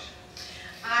West Yorkshire,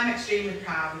 I'm extremely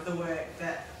proud of the work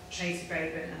that Tracy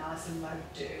Brabin and Alison Lowe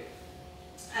do.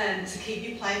 To keep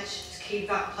your pledge, to keep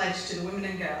that pledge to the women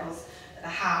and girls at the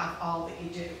heart of all that you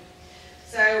do.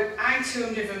 So I too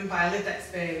am driven by lived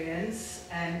experience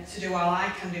to do all I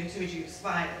can do to reduce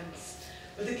violence,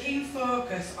 with a keen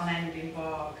focus on ending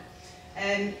VOG.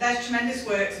 There's tremendous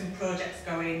works and projects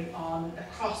going on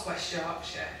across West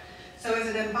Yorkshire. So as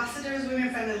an ambassador as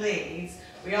Women Friendly Leeds,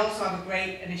 we also have a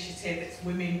great initiative that's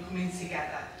women coming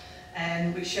together,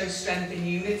 which shows strength and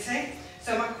unity.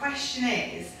 So my question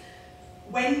is,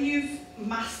 when you've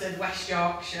mastered West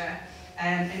Yorkshire,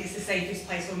 and it's the safest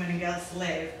place for women and girls to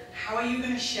live, how are you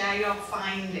going to share your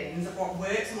findings of what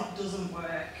works and what doesn't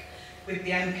work with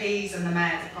the MPs and the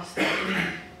mayors across the country?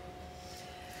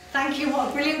 Thank you, what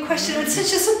a brilliant question, and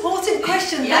such a supportive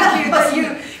question. Thank you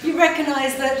that you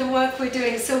recognise the work we're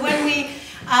doing. So when we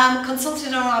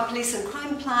consulted on our police and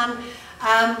crime plan,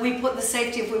 we put the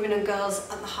safety of women and girls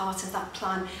at the heart of that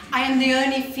plan. I am the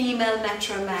only female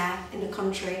metro mayor in the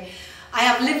country. I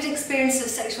have lived experience of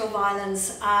sexual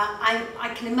violence.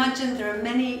 I can imagine there are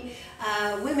many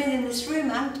women in this room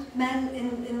and men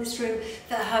in this room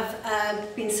that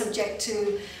have been subject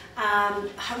to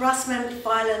harassment,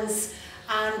 violence,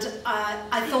 and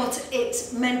I thought it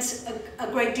meant a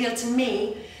great deal to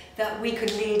me that we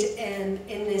could lead in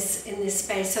this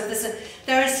space. So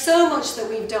there is so much that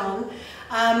we've done.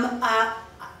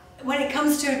 When it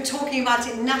comes to talking about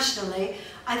it nationally,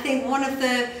 I think one of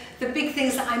the big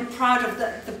things that I'm proud of,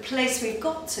 the place we've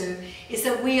got to, is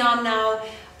that we are now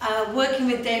working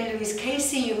with Dame Louise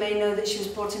Casey. You may know that she was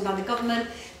brought in by the government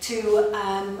to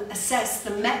assess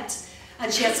the Met,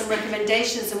 and she had some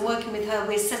recommendations, and working with her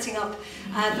we're setting up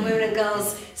the Women and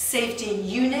Girls Safety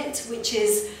Unit, which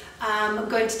is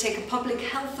going to take a public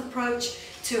health approach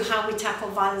to how we tackle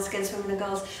violence against women and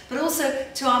girls. But also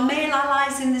to our male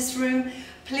allies in this room,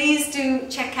 please do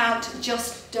check out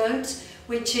Just Don't,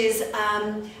 which is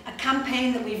a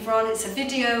campaign that we've run. It's a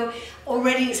video.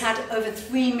 Already it's had over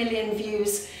 3 million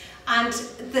views, and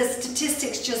the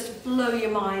statistics just blow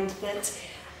your mind that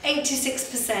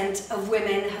 86% of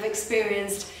women have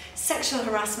experienced sexual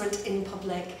harassment in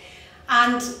public.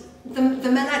 And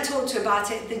the men I talk to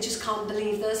about it, they just can't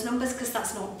believe those numbers, because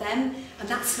that's not them and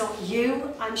that's not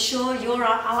you. I'm sure you're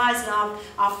our allies and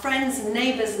our friends and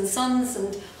neighbours and sons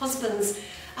and husbands,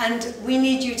 and we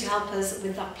need you to help us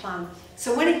with that plan.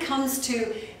 So when it comes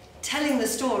to telling the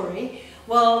story,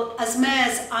 well, as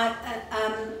mayors,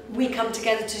 we come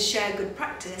together to share good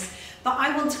practice, but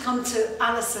I want to come to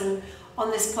Alison on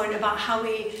this point about how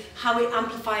we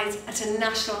amplify it at a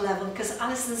national level, because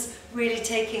Alison's really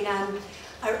taking a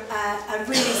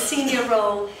really senior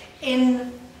role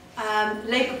in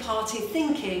Labour Party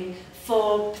thinking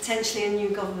for potentially a new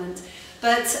government.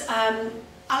 But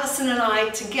Alison and I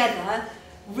together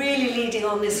really leading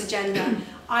on this agenda,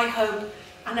 I hope,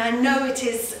 and I know it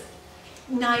is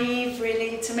naive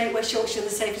really to make West Yorkshire the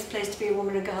safest place to be a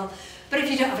woman or girl, but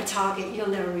if you don't have a target, you'll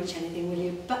never reach anything, will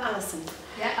you? But Alison.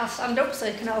 Yeah, I'll stand up so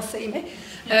you can all see me.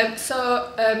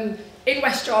 In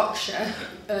West Yorkshire,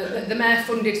 the Mayor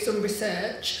funded some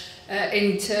research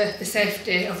into the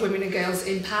safety of women and girls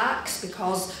in parks,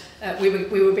 because we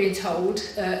were being told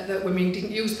that women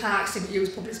didn't use parks, didn't use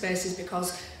public spaces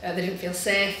because they didn't feel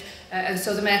safe. And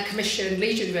so the Mayor commissioned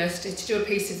Leeds University to do a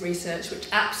piece of research which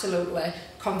absolutely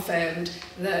confirmed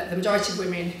that the majority of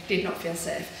women did not feel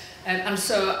safe. And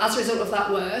so as a result of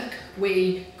that work,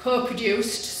 we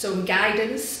co-produced some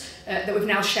guidance that we've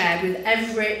now shared with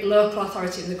every local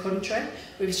authority in the country.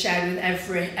 We've shared with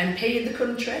every MP in the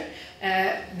country.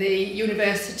 The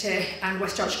University and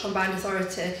West Yorkshire Combined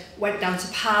Authority went down to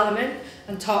Parliament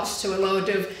and talked to a load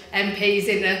of MPs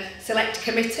in a select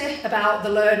committee about the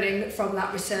learning from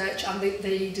that research and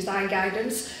the design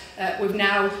guidance. We've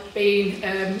now been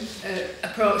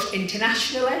approached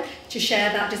internationally to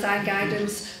share that design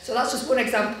guidance. So that's just one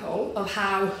example of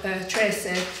how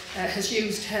Tracy has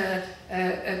used her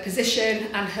position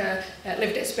and her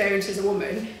lived experience as a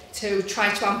woman to try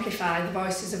to amplify the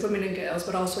voices of women and girls,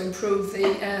 but also improve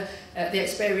the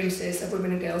experiences of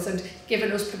women and girls, and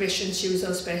given us permission to use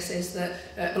those spaces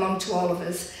that belong to all of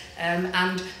us.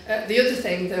 The other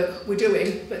thing that we're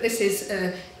doing, but this is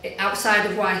outside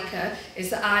of WICA, is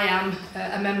that I am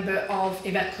a member of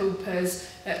Yvette Cooper's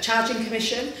Charging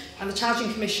Commission, and the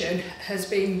Charging Commission has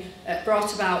been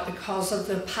brought about because of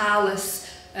the parlous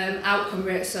outcome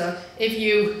rate. So if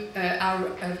you are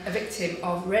a victim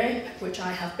of rape, which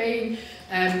I have been,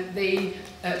 the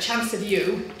chance of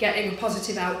you getting a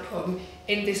positive outcome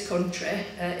in this country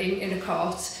in a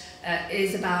court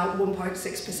is about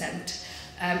 1.6%.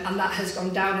 And that has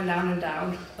gone down and down and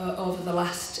down over the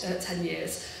last 10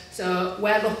 years. So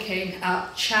we're looking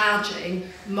at charging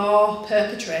more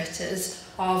perpetrators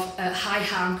of high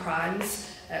harm crimes,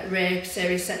 rape,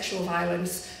 serious sexual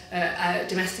violence,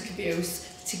 domestic abuse,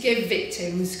 to give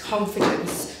victims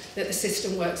confidence that the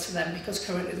system works for them, because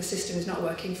currently the system is not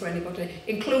working for anybody,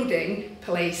 including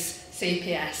police,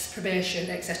 CPS, probation,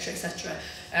 etc, etc.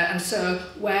 And so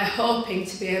we're hoping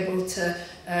to be able to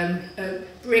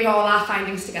bring all our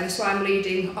findings together. So I'm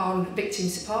leading on victim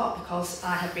support, because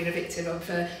I have been a victim of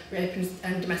rape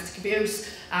and domestic abuse,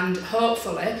 and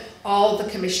hopefully all the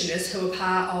commissioners who are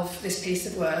part of this piece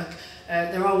of work,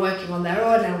 they're all working on their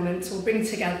own elements, will bring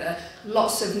together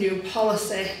lots of new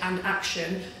policy and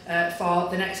action for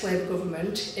the next Labour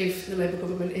government, if the Labour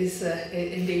government is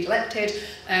indeed elected,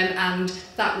 and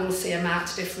that will see a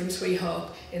marked difference, we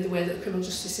hope, in the way that the criminal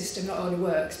justice system not only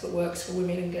works, but works for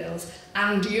women and girls,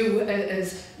 and you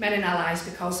as men and allies,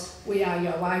 because we are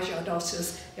your wives, your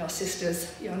daughters, your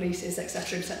sisters, your nieces,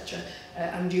 etc, etc,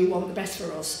 and you want the best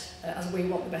for us, as we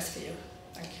want the best for you.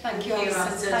 Thank you,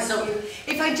 Alison. Thank you.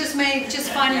 If I just may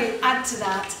finally add to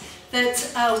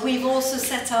that we've also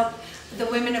set up the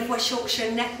Women of West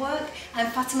Yorkshire Network,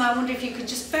 and Fatima, I wonder if you could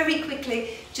just very quickly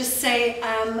just say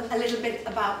a little bit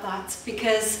about that,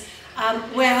 because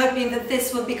We're hoping that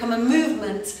this will become a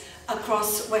movement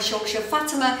across West Yorkshire.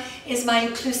 Fatima is my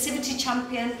inclusivity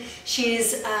champion. She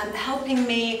is helping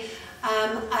me.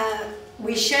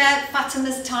 We share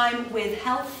Fatima's time with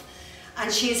health,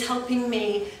 and she is helping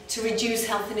me to reduce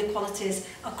health inequalities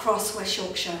across West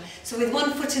Yorkshire. So with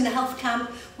one foot in the health camp,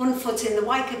 one foot in the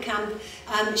Wyker camp,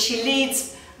 she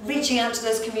leads reaching out to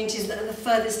those communities that are the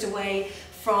furthest away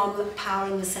from power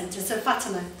in the centre. So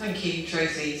Fatima. Thank you,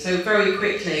 Tracy. So very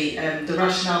quickly, the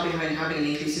rationale behind having an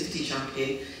inclusivity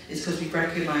champion is because we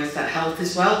recognise that health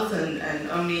is wealth, and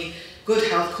only good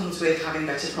health comes with having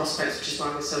better prospects, which is why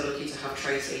we're so lucky to have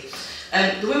Tracy.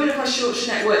 The Women of West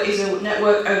Yorkshire Network is a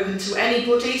network open to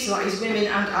anybody, so that is women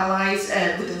and allies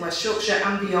within West Yorkshire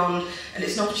and beyond, and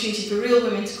it's an opportunity for real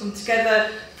women to come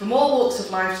together from all walks of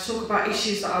life to talk about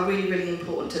issues that are really, really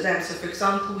important to them. So for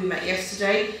example, we met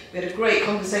yesterday, we had a great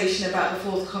conversation about the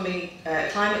forthcoming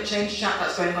climate change chat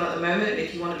that's going on at the moment, and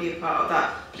if you want to be a part of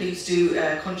that, please do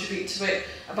contribute to it.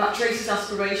 About Tracy's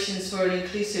aspirations for an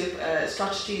inclusive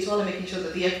strategy as well, and making sure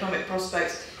that the economic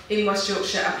prospects in West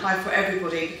Yorkshire apply for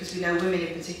everybody, because we know women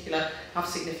in particular have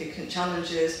significant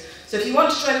challenges. So if you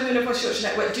want to join the Women of West Yorkshire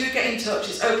Network, do get in touch.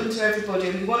 It's open to everybody,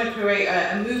 and we want to create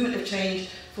a movement of change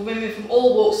for women from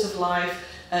all walks of life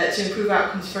to improve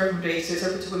outcomes for everybody. So it's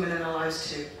open to women and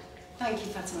allies too. Thank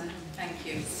you, Fatima. Thank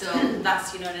you. So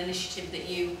that's, an initiative that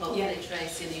you, hopefully,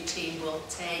 Tracy, and your team will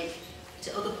take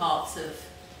to other parts of.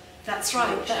 That's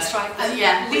right. That's right. And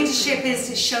yeah, leadership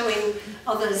is showing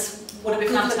others. Would it be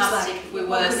fantastic if we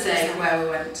were saying like. where we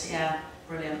went? Yeah,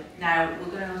 brilliant. Now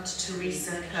we're going on to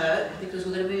Teresa Kirk, because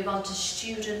we're going to move on to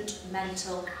student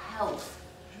mental health.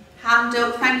 Hand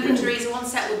up. Thank you, Teresa. One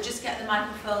sec. We'll just get the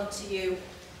microphone to you.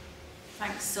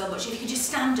 Thanks so much. If you could just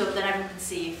stand up, then everyone can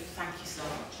see you. Thank you so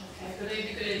much. Okay,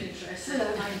 good evening, Tracy.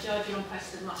 Hello. I enjoyed your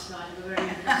question last night. It was very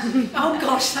interesting. Oh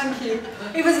gosh, thank you.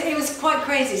 It was quite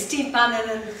crazy. Steve Bannon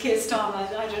and Keir Starmer.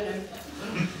 I don't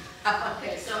know.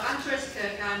 Okay, so I'm Tracy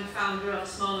Kirk. I'm founder of a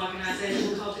small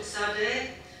organisation called It's Our Day,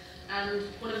 and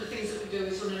one of the things that we do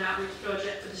is run an outreach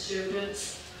project for the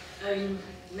students in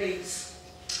Leeds.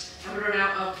 And we run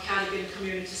out of Cardigan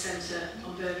Community Centre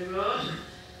on Burley Road.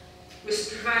 We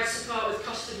provide support with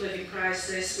cost of living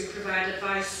crisis. We provide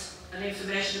advice and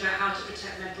information about how to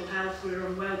protect mental health. We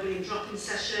run wellbeing drop-in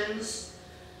sessions,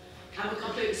 and we're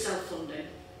completely self-funding.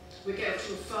 We get up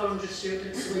to 400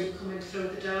 students a week coming through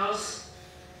the doors.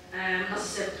 As I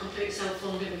said, we're completely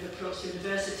self-funding. We've approached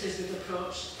universities, we've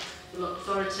approached the local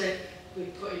authority,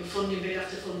 we've put in funding bid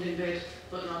after funding bid,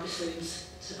 but nobody seems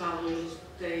to value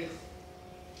the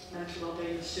mental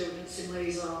wellbeing of students in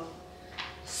Leeds.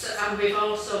 And we've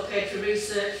also paid for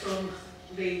research from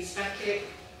Leeds Beckett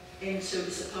into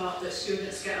the support that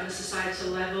students get on a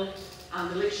societal level,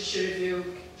 and the literature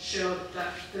review showed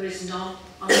that there is none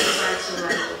on a societal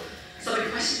level. So the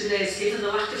question is, given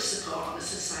the lack of support on a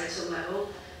societal level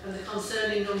and the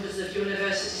concerning numbers of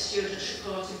university students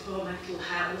reporting poor mental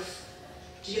health,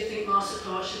 do you think more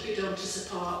support should be done to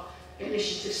support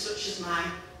initiatives such as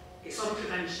mine? It's on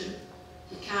prevention.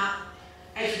 You can't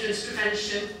evidence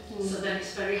prevention, so then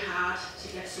it's very hard to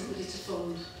get somebody to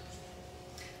fund.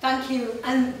 Thank you,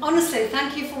 and honestly,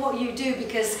 thank you for what you do,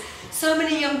 because so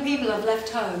many young people have left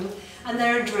home and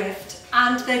they're adrift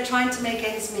and they're trying to make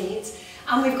ends meet,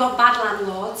 and we've got bad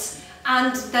landlords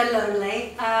and they're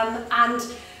lonely, and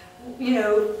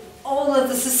all of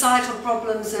the societal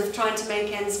problems of trying to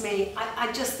make ends meet.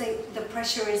 I just think the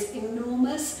pressure is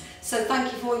enormous, so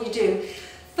thank you for what you do.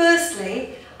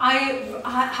 Firstly, I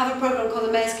have a programme called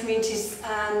the Mayor's Communities,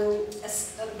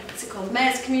 what's it called?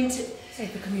 Mayor's Community...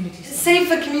 Safer Communities.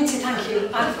 Safer Community, thank you.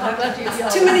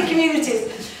 I've too many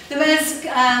communities. The Mayor's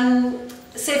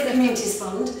Safer Communities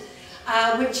Fund,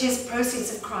 which is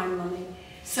proceeds of crime money.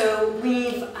 So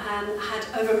we've had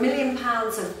over £1 million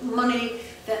of money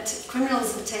that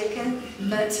criminals have taken,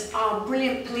 that our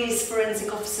brilliant police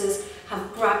forensic officers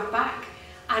have grabbed back,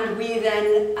 and we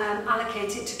then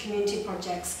allocate it to community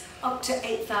projects, up to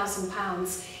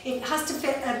 £8,000. It has to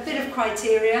fit a bit of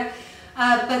criteria,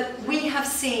 but we have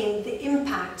seen the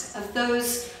impact of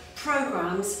those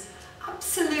programmes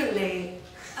absolutely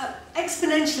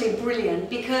exponentially brilliant,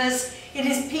 because it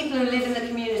is people who live in the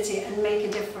community and make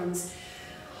a difference.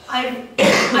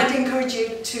 I'd encourage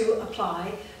you to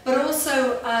apply, but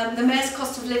also the Mayor's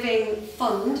Cost of Living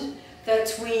Fund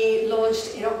that we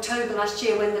launched in October last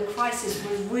year when the crisis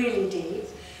was really deep.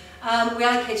 We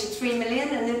allocated 3 million,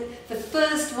 and then the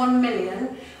first 1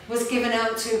 million was given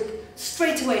out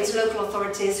straight away to local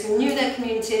authorities who knew their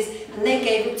communities, and they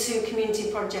gave it to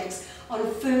community projects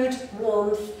on food,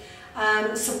 warmth,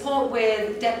 support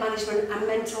with debt management and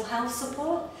mental health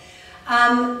support.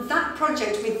 That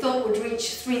project we thought would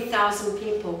reach 3,000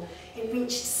 people. It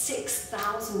reached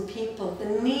 6,000 people.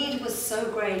 The need was so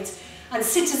great. And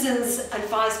Citizens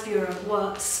Advice Bureau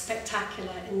worked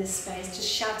spectacular in this space. Just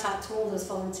shout out to all those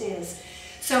volunteers.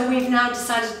 So we've now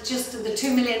decided just the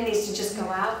 2 million needs to just go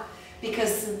out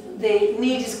because the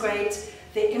need is great,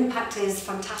 the impact is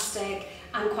fantastic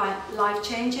and quite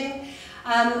life-changing.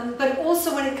 But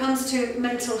also when it comes to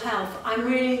mental health, I'm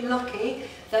really lucky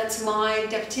that my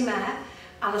Deputy Mayor,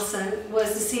 Alison,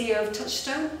 was the CEO of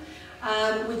Touchstone,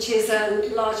 which is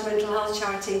a large mental health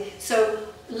charity. So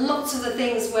lots of the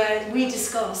things where we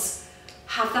discuss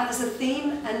have that as a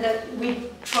theme, and that we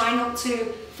try not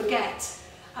to forget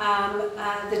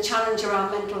the challenge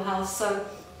around mental health. So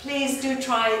please do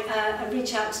try and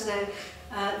reach out to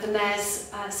the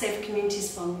Mayor's Safe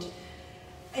Communities Fund.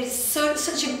 It's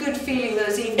such a good feeling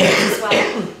those evenings as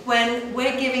well, when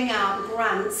we're giving out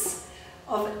grants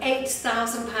of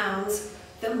 £8,000,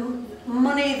 the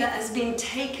money that has been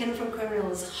taken from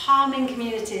criminals, harming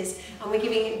communities, and we're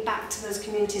giving it back to those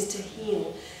communities to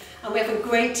heal. And we have a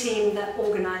great team that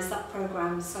organise that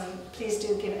programme, so please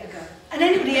do give it a go. And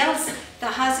anybody else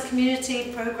that has a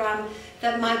community programme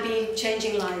that might be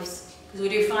changing lives. Because we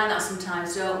do find that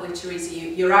sometimes, don't we, Teresa?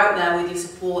 You're out there with your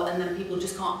support and then people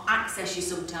just can't access you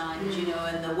sometimes, you know,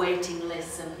 and the waiting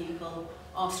lists and people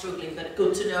are struggling, but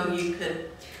good to know you can.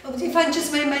 If I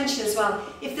just may mention as well,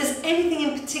 if there's anything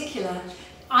in particular,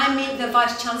 I meet the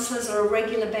Vice-Chancellors on a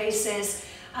regular basis,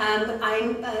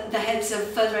 I'm the heads of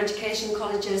further education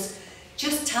colleges.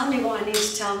 Just tell me what I need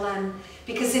to tell them,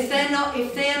 because if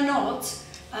they are not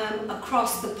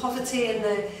across the poverty and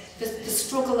the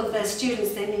struggle of their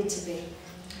students, they need to be.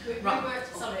 We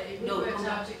worked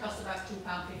out it costs about £2.50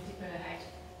 per head,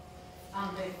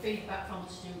 and the feedback from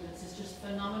the students is just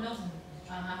phenomenal,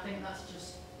 and I think that's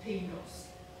just peanuts.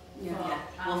 Yeah.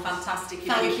 Well, fantastic if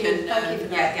you can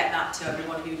get that to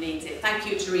everyone who needs it. Thank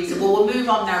you, Teresa. Well, we'll move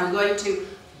on now. We're going to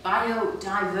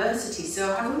biodiversity.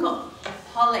 So have we got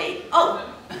Holly?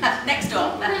 Oh, next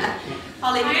door.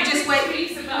 Holly, can you just wait?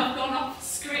 Teresa, but I've gone off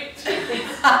script.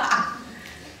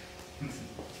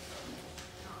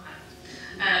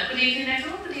 Good evening,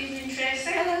 everyone. Good evening,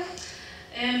 Tracy. Hello.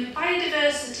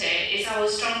 Biodiversity is our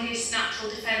strongest natural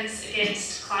defence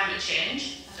against climate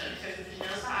change. I don't know if everybody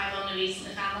knows that. I've only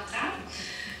recently found that out.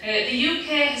 The UK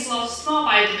has lost more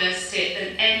biodiversity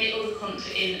than any other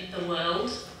country in the world.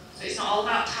 So it's not all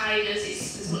about tigers,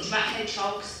 it's as much about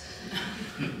hedgehogs.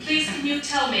 Please, can you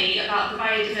tell me about the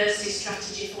biodiversity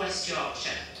strategy for West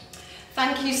Yorkshire?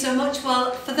 Thank you so much.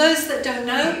 Well, for those that don't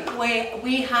know,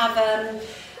 we have a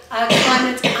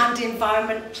climate and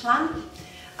environment plan.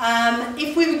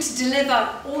 If we were to deliver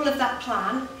all of that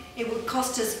plan, it would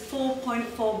cost us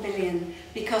 4.4 billion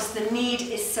because the need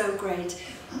is so great.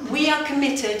 We are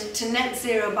committed to net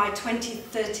zero by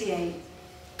 2038.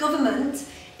 Government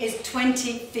is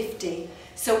 2050.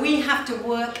 So we have to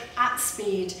work at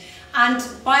speed. And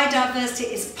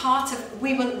biodiversity is part of,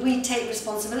 we take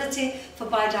responsibility for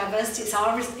biodiversity.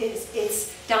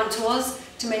 It's down to us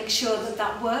to make sure that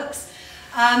that works.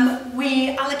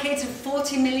 We allocated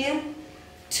 40 million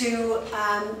to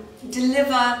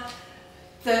deliver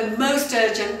the most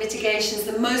urgent mitigations,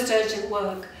 the most urgent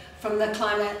work from the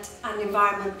climate and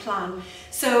environment plan.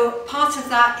 So part of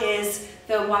that is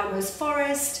the White Rose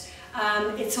Forest,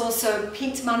 it's also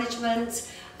peat management,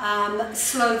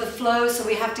 slow the flow, so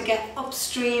we have to get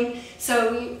upstream.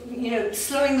 So, you know,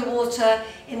 slowing the water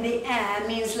in the air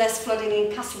means less flooding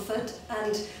in Castleford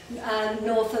and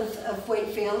north of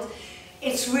Wakefield.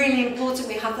 It's really important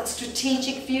we have that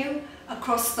strategic view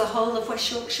across the whole of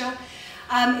West Yorkshire.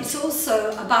 It's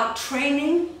also about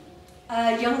training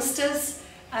youngsters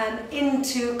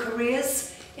into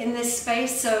careers in this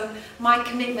space. So my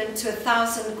commitment to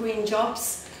 1,000 green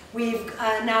jobs. We've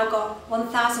now got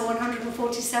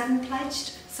 1,147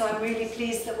 pledged. So I'm really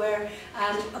pleased that we're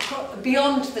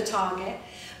beyond the target.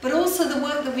 But also the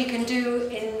work that we can do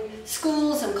in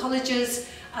schools and colleges,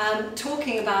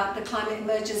 talking about the climate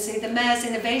emergency. The Mayor's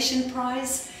Innovation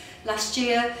Prize last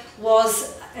year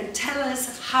was tell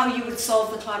us how you would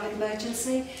solve the climate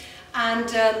emergency. And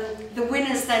the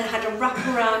winners then had a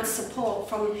wraparound support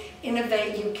from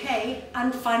Innovate UK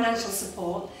and financial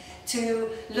support to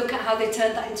look at how they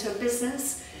turned that into a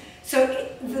business. So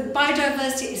the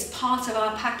biodiversity is part of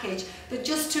our package. But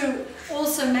just to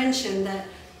also mention that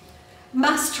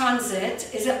mass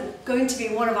transit is going to be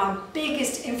one of our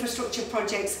biggest infrastructure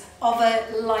projects of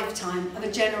a lifetime, of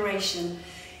a generation.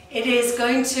 It is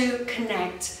going to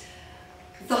connect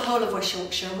the whole of West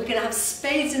Yorkshire. We're going to have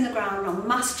spades in the ground on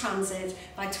mass transit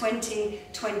by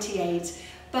 2028.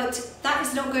 But that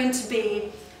is not going to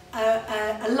be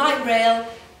a light rail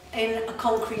in a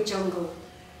concrete jungle.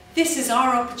 This is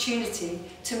our opportunity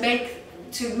to make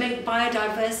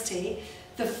biodiversity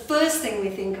the first thing we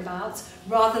think about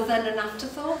rather than an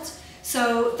afterthought.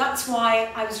 So that's why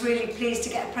I was really pleased to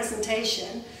get a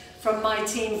presentation from my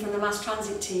team, from the mass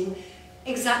transit team,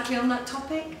 exactly on that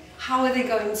topic. How are they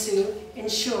going to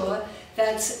ensure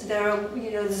that there are,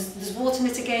 there's water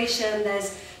mitigation,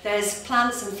 there's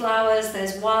plants and flowers,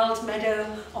 there's wild meadow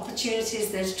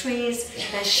opportunities, there's trees,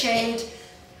 there's shade,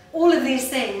 all of these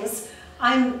things.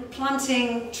 I'm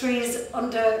planting trees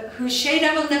under whose shade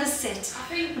I will never sit.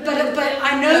 But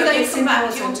I know that it's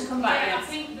important. Do you want to come back? Yeah, I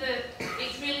think that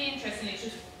it's really interesting. It's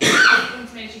just come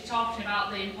to me as you're talking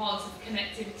about the importance of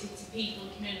connectivity to people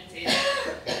and communities.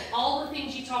 All the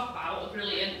things you talk about are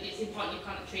brilliant. It's important you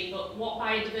plant a tree, but what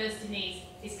biodiversity needs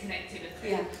is connectivity.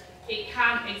 Yeah. It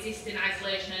can't exist in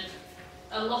isolation, and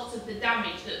a lot of the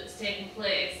damage that's taken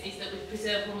place is that we've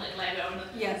preserved one little area or another.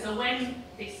 Yeah. So when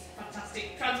this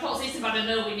fantastic transport system, I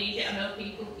know we need it, I know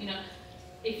people,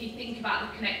 if you think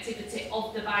about the connectivity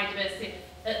of the biodiversity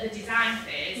at the design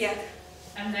phase, yeah,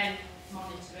 and then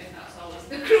monitoring, that's always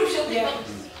the crucial thing. Yeah.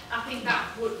 I think that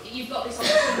you've got this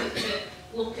opportunity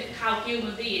to look at how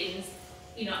human beings,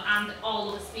 and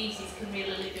all of the species can really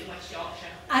live in West Yorkshire.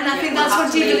 And I think that's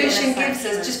what devolution gives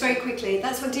us, just very quickly,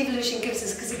 that's what devolution gives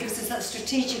us, because it gives us that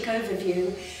strategic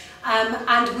overview.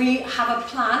 And we have a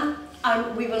plan,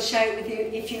 and we will share it with you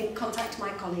if you contact my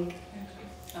colleague.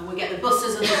 And we get the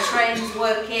buses and the trains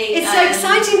working. It's an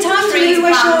exciting time to live in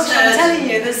West Yorkshire, I'm telling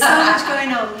you, there's so much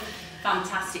going on.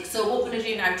 Fantastic. So what we're going to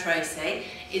do now, Tracy,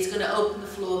 is going to open the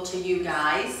floor to you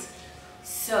guys.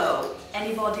 So,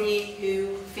 anybody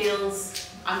who feels...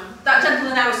 that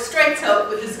gentleman now is straight up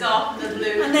with the scarf and the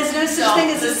blue. And there's no such thing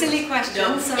as a silly question.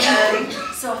 No.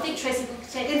 So I think Tracy will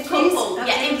take in a couple. please?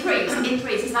 Yeah, in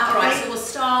Prees. Is that all right? So we'll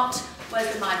start.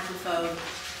 Where's the microphone?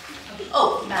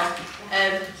 Oh, Mel.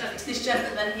 This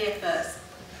gentleman here first.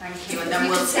 Thank you. And then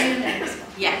we'll say your name as well.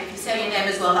 Yeah, if you say your name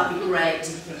as well, that'd be great.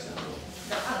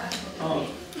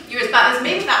 You're as bad as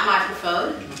me with that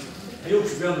microphone. I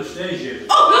used to be on the stage here.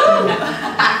 Oh!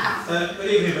 Good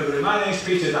evening, everybody. My name's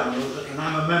Peter Daniels, and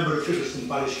I'm a member of Tristan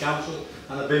Parish Council,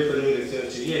 and I've been for nearly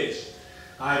 30 years.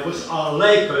 I was a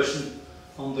layperson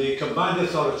on the Combined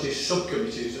Authorities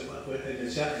subcommittees in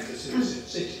the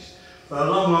cities for a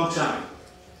long, long time.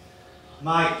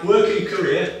 My working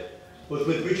career was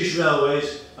with British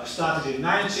Railways. I started in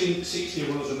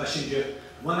 1961 as a messenger.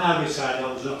 When I retired,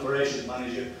 I was an operations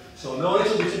manager, so I know a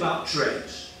little bit about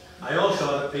trains. I also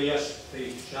had a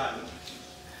PSP driving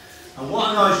license. And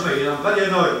what annoys me, and I'm very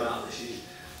annoyed about this, is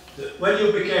that when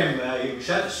you became mayor, you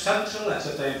sent a letter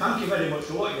saying, thank you very much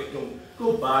for what you've done,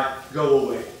 goodbye, go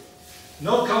away.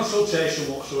 No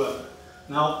consultation whatsoever.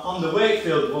 Now, on the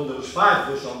Wakefield one, there was 5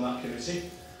 of us on that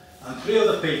committee, and 3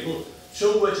 other people,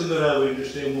 2 worked in the railway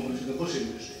industry and 1 worked in the bus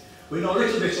industry. We know a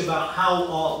little bit about how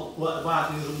or why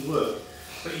things doesn't work,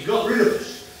 but you got rid of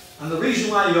us. And the reason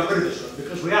why you got rid of us was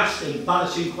because we asked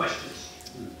embarrassing questions.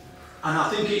 And I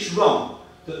think it's wrong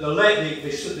that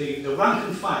the rank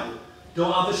and file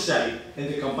don't have a say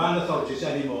in the combined authorities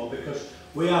anymore, because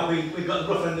we've got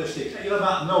the rough end of the stick. You know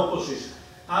about no buses.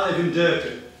 I live in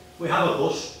Durkan. We have a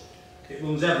bus. It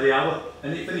runs every hour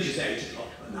and it finishes at 8 o'clock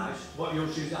at night. What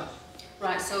use is that?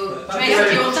 Right, so Thank Tracy, you very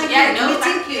do you much. want to... Yeah, no,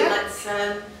 thank you. Let's...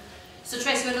 So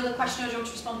Tracy, another question, or do you want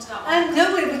to respond to that one?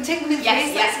 No, we'll take them in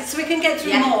Yes, yes, so we can get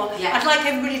through more. I'd like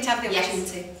everybody to have the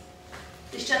opportunity.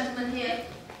 This gentleman here.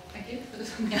 Thank you.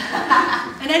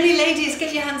 And any ladies,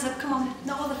 get your hands up, come on,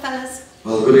 not all the fellas.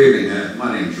 Well, good evening,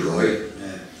 my name's Roy.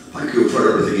 Thank you for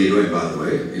everything you're doing, by the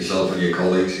way, yourself and your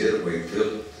colleagues here at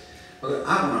Wakefield. But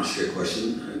I want to ask you a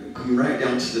question, coming right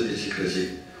down to the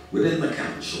nitty-gritty. Within the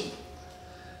council,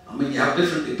 I mean, you have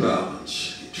different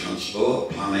departments,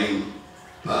 transport, planning,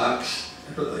 parks,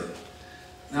 everything.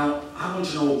 Now, I want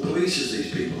to know who polices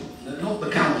these people. They're not the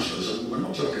councillors, and we're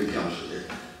not talking councillors here.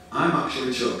 I'm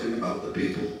actually talking about the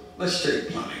people. Let's take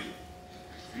planning.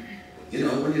 You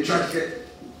know, when you try to get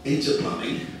into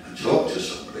planning and talk to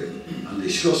somebody and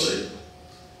discuss it,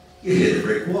 you hit a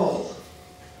brick wall.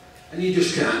 And you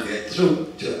just can't get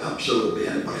through to absolutely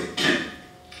anybody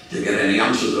to get any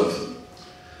answers off them.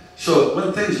 So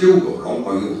when things do go wrong,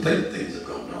 or you think things have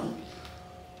gone wrong,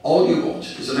 all you want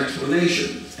is an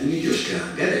explanation, and you just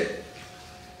can't get it.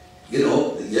 You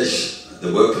know, yes,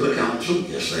 they work for the council,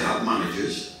 yes, they have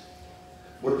managers,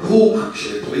 but who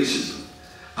actually polices them?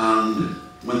 And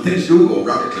when things do go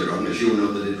radically wrong, as you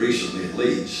know they did recently in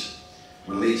Leeds,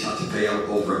 when Leeds had to pay out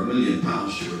over £1 million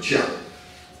to a chap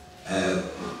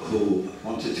who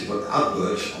wanted to put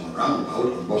adverts on the roundabout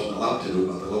and wasn't allowed to do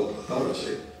by the local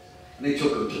authority, and he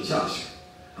took them to task.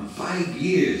 And 5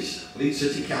 years, Leeds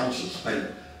City Council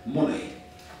spent money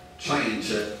trying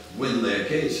to win their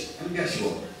case. And guess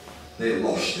what? They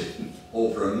lost it.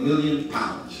 Over £1 million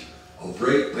of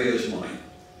ratepayers' money.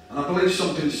 And I believe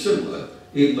something similar,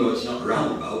 even though it's not a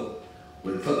roundabout,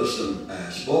 with Featherstone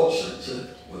Sports Centre,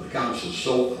 where the council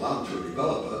sold the land to a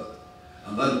developer,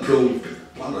 and then approved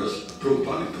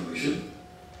planning permission.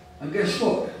 And guess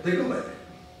what? They got it.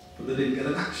 But they didn't get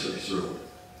an access road.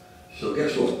 So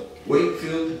guess what?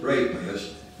 Wakefield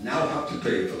ratepayers now have to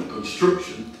pay for the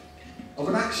construction of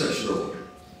an access road.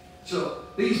 So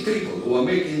these people who are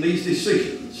making these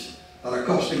decisions that are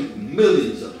costing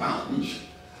millions of pounds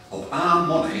of our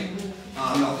money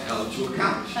are not held to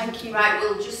account. Thank you. Right,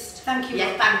 we'll just... Thank you.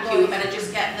 Yeah, thank you. We're going to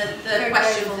just get the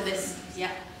question for this.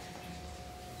 Yeah.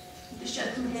 This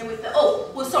gentleman here with the...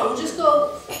 Oh, well, sorry, we'll just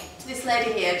go to this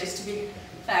lady here, just to be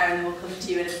fair, and then we'll come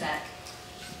to you in a sec.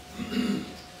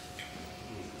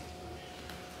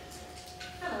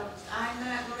 Hello,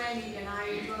 I'm Lorraine and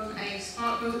I run a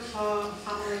support group for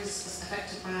families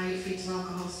affected by fetal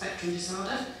alcohol spectrum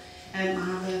disorder. I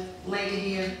have a lady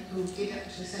here who did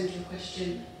actually send you a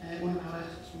question, one of our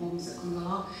mums that comes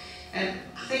along. I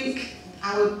think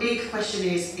our big question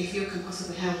is if you can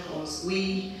possibly help us.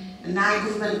 The NI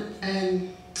government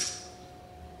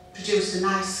produced a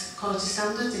nice quality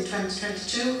standards in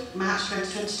 2022, March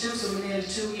 2022, so we're nearly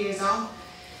 2 years on,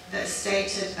 that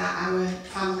stated that our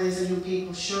families and young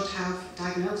people should have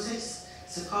diagnosis,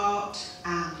 support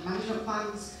and management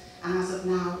plans, and as of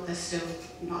now they're still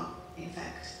not in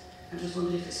effect. I just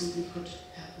wondered if it's something you could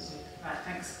help us with. Right,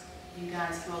 thanks you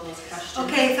guys for all those questions.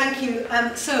 Okay, thank you.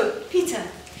 So, Peter,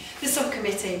 the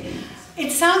subcommittee.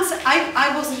 It sounds,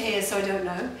 I wasn't here so I don't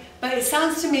know, but it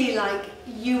sounds to me like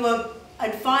you were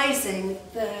advising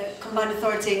the Combined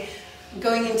Authority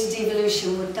going into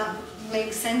devolution. Would that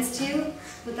make sense to you?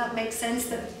 Would that make sense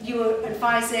that you were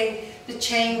advising the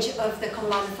change of the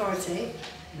Combined Authority?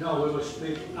 No,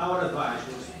 our advice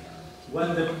was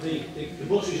when the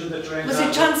buses and the trains... Was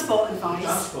it transport advice?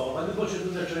 Transport. When the buses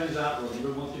and the trains aren't running,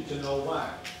 we wanted to know why.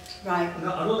 Right.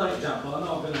 Another example, I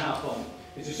know I'm going to harp on,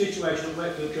 is a situation at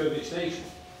Wakefield Kirby Station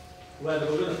where they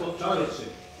were going to put toilets in.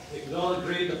 It was all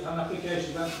agreed that an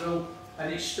application went through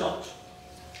and it stopped.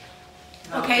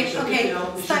 Now, okay,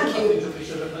 thank you.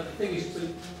 But the thing is,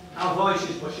 our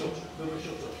voices were shut up.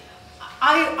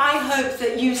 I hope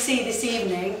that you see this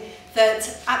evening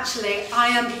that actually I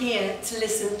am here to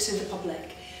listen to the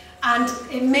public. And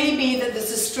it may be that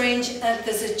there's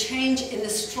a change in the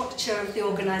structure of the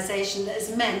organisation that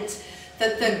has meant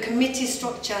that the committee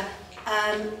structure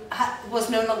was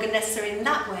no longer necessary in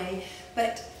that way,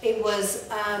 but it was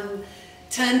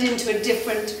turned into a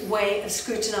different way of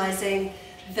scrutinising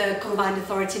the Combined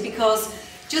Authority. Because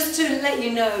just to let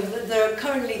you know that there are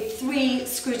currently 3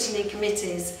 scrutiny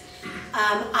committees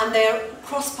and they're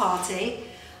cross-party,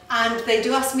 and they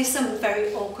do ask me some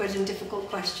very awkward and difficult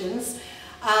questions.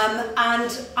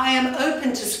 And I am open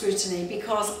to scrutiny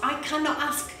because I cannot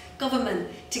ask government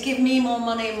to give me more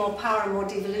money, more power and more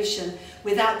devolution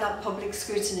without that public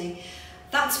scrutiny.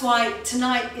 That's why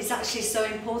tonight is actually so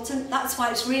important. That's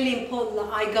why it's really important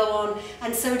that I go on,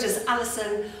 and so does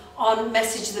Alison, on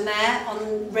Message the Mayor,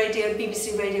 on radio,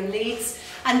 BBC Radio Leeds.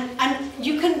 And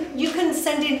you can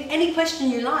send in any question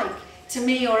you like to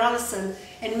me or Alison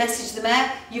in Message the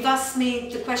Mayor. You've asked me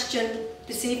the question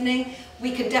this evening.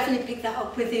 We can definitely pick that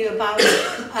up with you about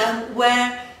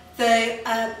where the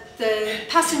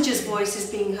passenger's voice is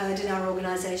being heard in our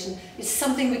organisation. It's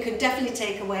something we could definitely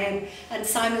take away, and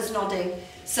Simon's nodding,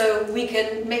 so we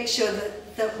can make sure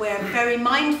that we're very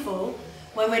mindful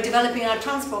when we're developing our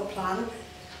transport plan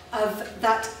of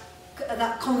that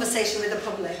conversation with the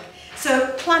public.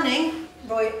 So planning,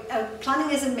 Roy,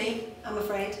 planning isn't me, I'm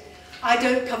afraid. I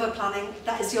don't cover planning,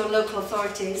 that is your local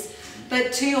authorities.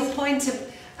 But to your point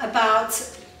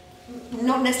about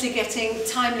not necessarily getting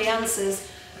timely answers,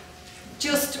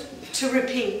 just to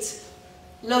repeat,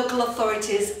 local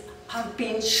authorities have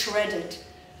been shredded,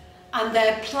 and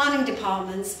their planning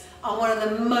departments are one of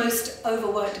the most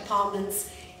overworked departments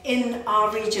in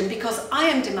our region, because I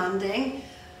am demanding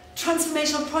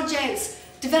transformational projects,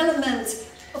 development,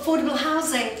 affordable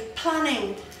housing,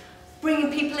 planning,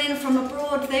 bringing people in from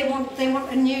abroad. They want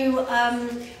a new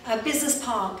business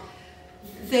park.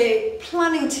 The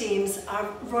planning teams are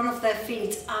run off their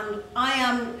feet, and I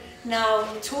am now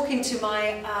talking to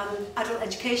my adult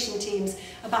education teams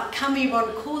about, can we run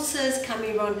courses, can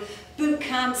we run boot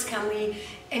camps, can we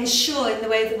ensure in the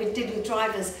way that we did with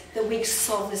drivers that we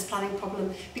solve this planning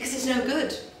problem, because it's no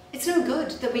good. It's no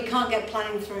good that we can't get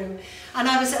planning through. And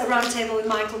I was at a round table with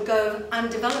Michael Gove and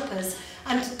developers,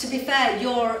 and to be fair,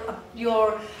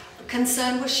 your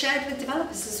concern was shared with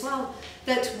developers as well,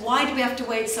 that why do we have to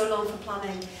wait so long for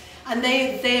planning? And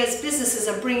they as businesses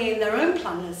are bringing in their own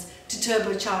planners to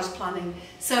turbocharge planning.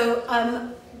 So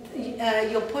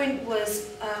your point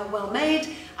was well made.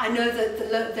 I know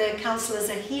that the councillors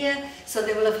are here, so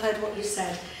they will have heard what you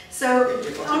said. So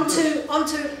on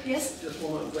to yes? Just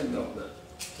one thing though, that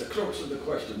the crux of the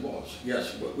question was,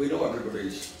 yes, we know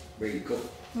everybody's being cut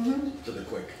to the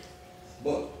quick,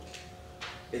 but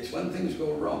it's when things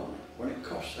go wrong, when it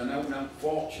costs an out-and-out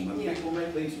fortune, when people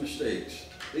make these mistakes.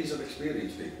 These are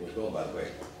experienced people as well, by the way,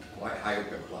 quite high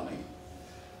up in planning,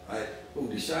 right, who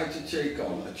decide to take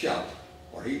on a chap,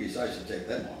 or he decides to take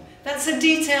them on. That's a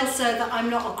detail, sir, that I'm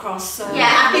not across. So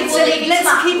yeah, I think we'll leave it let's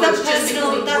to keep that just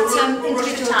personal, that's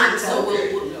individual time, detail. so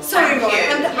we'll Sorry, Roy,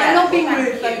 I'm not being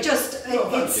rude, you. but just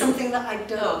it's something that I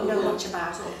don't know much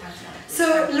about.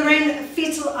 So, Lorraine,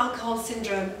 fetal alcohol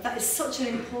syndrome, that is such an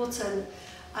important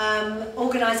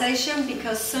organisation,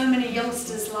 because so many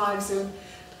youngsters' lives are,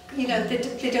 you know, they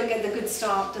don't get the good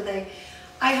start, do they?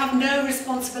 I have no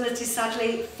responsibility,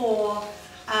 sadly, for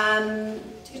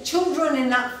children in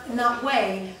that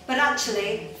way, but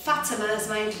actually Fatima, as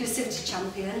my inclusivity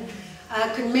champion,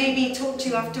 can maybe talk to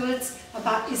you afterwards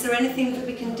about, is there anything that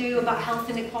we can do about health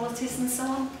inequalities and so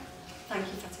on? Thank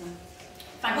you, Fatima.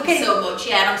 Thank you so much.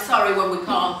 Yeah, and I'm sorry when we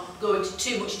can't go into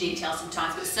too much detail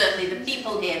sometimes, but certainly the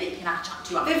people here that you can have chat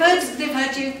to afterwards. They've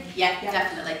heard you. Yeah,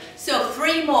 definitely. So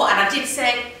 3 more, and I did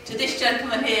say to this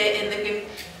gentleman here in the group,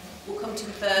 we'll come to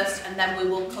him first, and then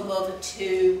we will come over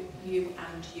to you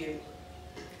and you.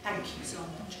 Thank you so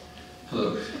much.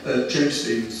 Hello, James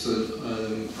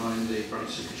Stevenson. I'm the branch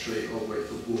secretary of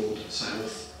Wakefield Ward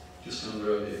South, just down the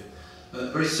road here.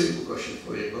 Very simple question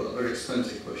for you, but a very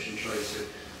expensive question, Tracy.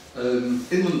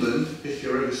 In London, if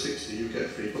you're over 60, you get a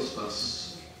free bus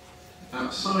pass.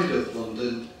 Outside of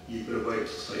London, you've got to wait till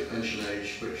state pension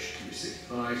age, which can be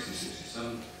 65 to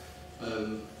 67.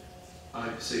 I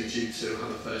beseech you to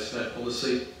have a first fare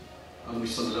policy, and we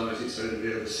standardise it so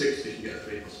everybody over 60 can get a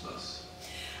free bus pass.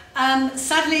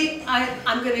 Sadly,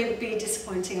 I'm going to be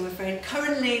disappointing, I'm afraid.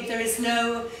 Currently, there is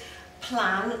no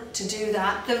plan to do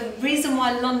that. The reason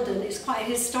why London is quite a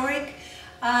historic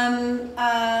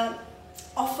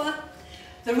offer,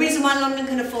 the reason why London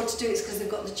can afford to do it is because they've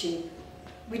got the tube.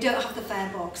 We don't have the fare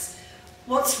box.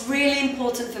 What's really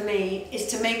important for me is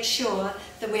to make sure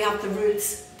that we have the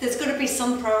routes. There's got to be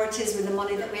some priorities with the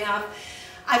money that we have.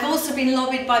 I've also been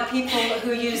lobbied by people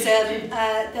who use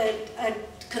a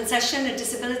concession, a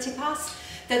disability pass,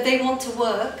 that they want to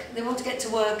work, they want to get to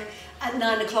work at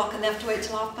 9 o'clock and they have to wait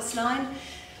till 9:30.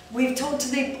 We've talked to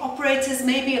the operators,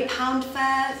 maybe a £1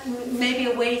 fare,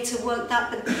 maybe a way to work that,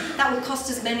 but that would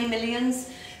cost us many millions.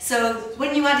 So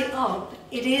when you add it up,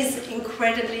 it is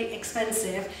incredibly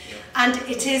expensive, and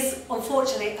it is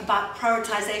unfortunately about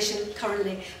prioritisation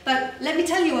currently. But let me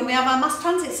tell you, when we have our mass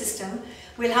transit system,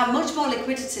 we'll have much more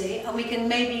liquidity, and we can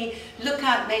maybe look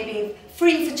at maybe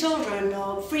free for children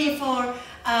or free for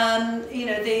you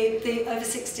know, the over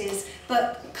 60s.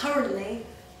 But currently,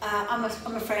 I'm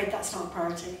afraid that's not a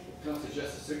priority. Can I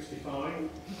suggest a 65?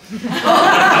 Negotiate.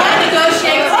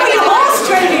 Oh, you're horse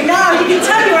trading now. You can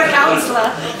tell you're a counsellor.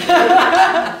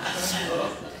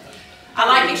 I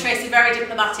like you, Tracy. Very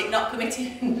diplomatic, not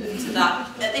committing to that.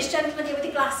 This gentleman here with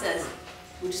the glasses.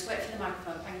 We'll just wait for the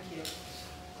microphone. Thank you.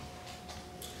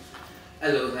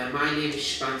 Hello there, my name is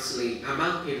Spansley. I'm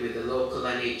helping with the local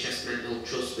NHS Mental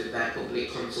Trust with their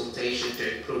public consultation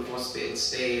to improve hospital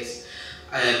stays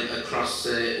across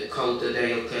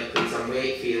Calderdale, Kirklees and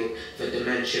Wakefield for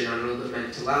dementia and other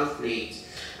mental health needs.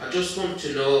 I just want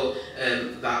to know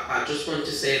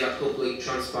say that public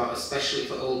transport, especially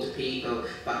for older people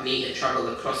that need to travel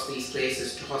across these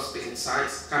places to hospital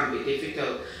sites, can be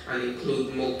difficult and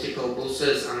include multiple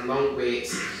buses and long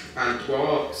waits and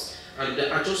walks. And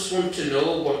I just want to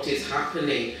know what is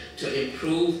happening to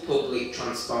improve public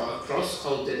transport across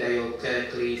Calderdale,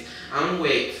 Kirklees and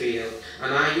Wakefield.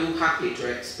 And are you happy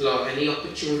to explore any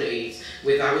opportunities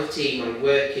with our team on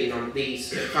working on these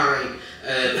to find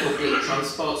public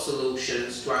transport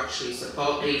solutions to actually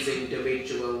support these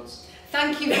individuals?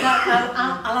 Thank you for that.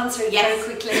 I'll answer it very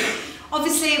quickly.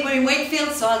 Obviously, we're in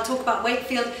Wakefield, so I'll talk about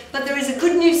Wakefield. But there is a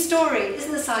good news story,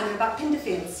 isn't there, Simon, about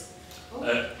Pinderfields?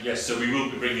 Yes, so we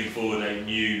will be bringing forward a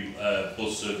new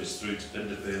bus service through to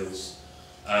Pinderfields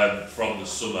from the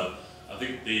summer. I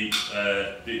think the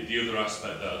other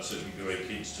aspect that I'd certainly be very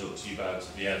keen to talk to you about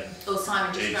at the end. Oh,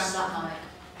 Simon, just grab that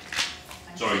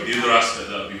mic. Sorry, the other aspect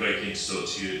that I'd be very keen to talk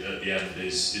to you at the end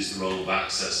is the role of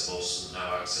Access Bus and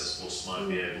how Access Bus might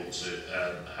be able to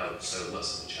help. So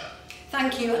let's have a chat.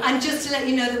 Thank you. And just to let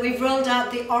you know that we've rolled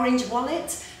out the orange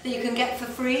wallet that you can get for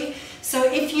free.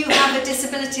 So if you have a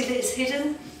disability that is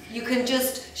hidden, you can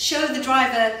just show the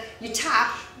driver, you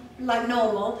tap like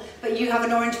normal, but you have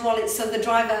an orange wallet so the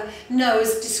driver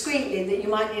knows discreetly that you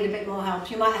might need a bit more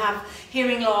help. You might have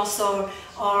hearing loss or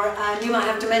you might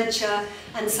have dementia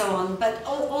and so on. But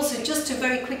also, just to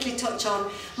very quickly touch on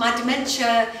my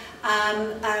dementia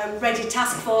ready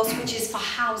task force, which is for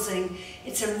housing.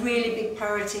 It's a really big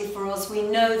priority for us. We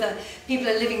know that people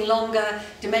are living longer,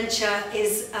 dementia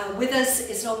is with us,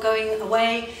 it's not going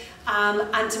away,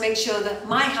 and to make sure that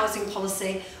my housing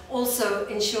policy also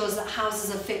ensures that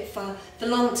houses are fit for the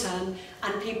long term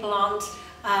and people aren't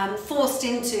forced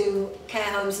into care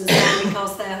homes and so on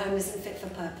because their home isn't fit for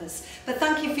purpose. But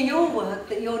thank you for your work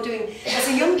that you're doing as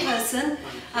a young person,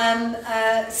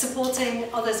 supporting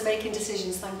others making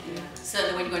decisions. Thank you.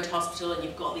 Certainly when you go into hospital and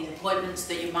you've got these appointments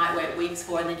that you might wait weeks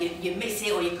for and then you miss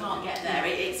it or you can't get there,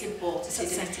 it's important. It's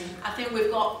upsetting. I think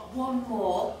we've got one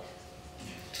more.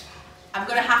 I'm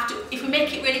going to have to, if we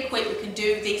make it really quick, we can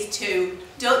do these two.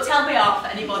 Don't tell me off,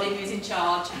 anybody who's in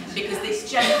charge, because this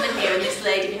gentleman here and this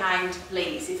lady behind,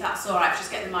 please, if that's all right,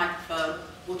 just get the microphone.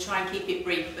 We'll try and keep it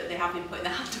brief, but they have been putting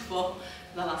their hand up for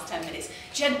the last 10 minutes.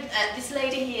 This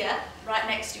lady here, right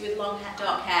next to you with long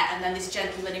dark hair, and then this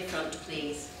gentleman in front,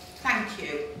 please. Thank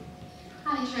you.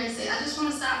 Hi Tracy, I just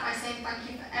want to start by saying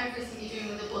thank you for everything you're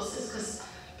doing with the buses, because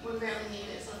we really need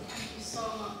it, so thank you so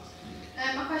much.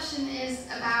 My question is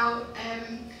about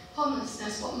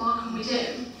homelessness. What more can we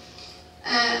do?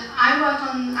 I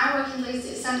work in Leeds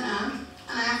City Centre, and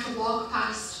I have to walk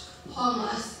past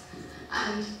homeless,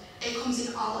 and it comes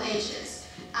in all ages,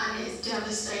 and it's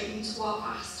devastating to walk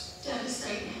past.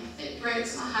 Devastating. It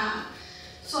breaks my heart.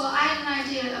 So I had an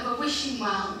idea of a wishing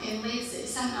well in Leeds City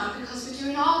Centre, because we're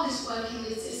doing all this work in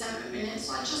Leeds City Centre at the minute.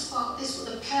 So I just thought this was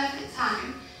the perfect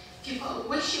time. If you put a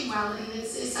wishing well in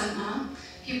Leeds City Centre,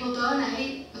 people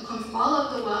donate, they come from all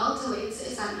over the world to Leeds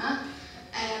City Centre,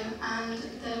 and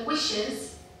the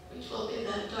wishes, which will be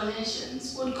the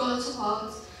donations, would go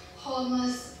towards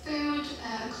homeless food,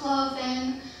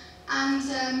 clothing, and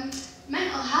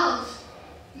mental health.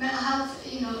 Mental health,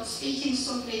 you know, speaking to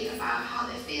somebody about how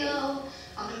they feel,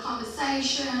 having a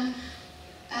conversation.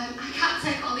 I can't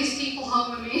take all these people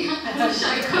home with me, I wish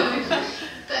I could,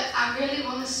 but I really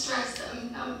want to stress that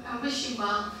a wishing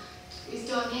well is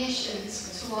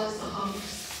donations towards the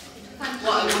homeless. Thank you.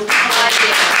 What a wonderful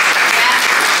idea.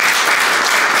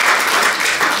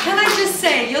 Can I just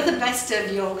say, you're the best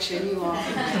of Yorkshire, you are.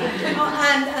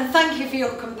 And thank you for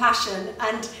your compassion.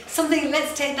 And something,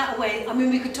 let's take that away. I mean,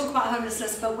 we could talk about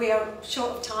homelessness, but we are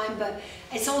short of time, but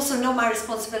it's also not my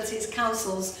responsibility, it's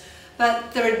council's.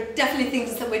 But there are definitely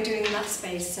things that we're doing in that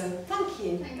space, so thank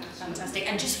you. Fantastic.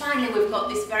 And just finally, we've got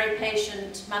this very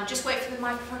patient man. Just wait for the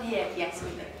microphone here. Yes,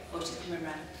 we've got it coming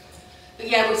around. But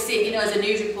yeah, we've seen, you know, as a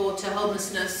news reporter,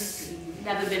 homelessness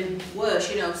never been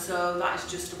worse, you know, so that is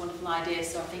just a wonderful idea.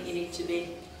 So I think you need to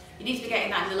be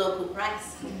getting that in the local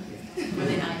press.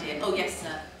 Brilliant idea. Oh yes,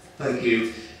 sir. Thank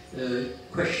you.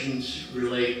 Questions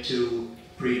relate to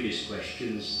previous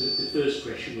questions. The first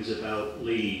question was about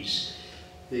Leeds.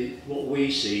 What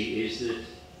we see is that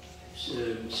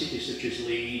cities such as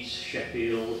Leeds,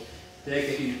 Sheffield, they're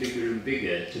getting bigger and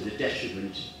bigger to the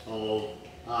detriment of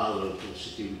our local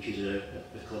city, which is a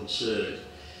concern.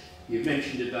 You've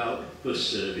mentioned about bus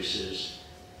services.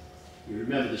 You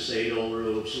remember the saying, all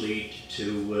roads lead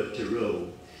to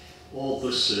Rome. All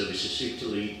bus services seem to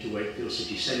lead to Wakefield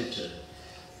city centre.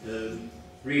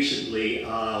 Recently,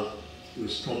 there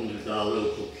was problems with our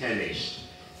local chemist.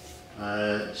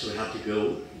 So we had to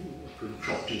go from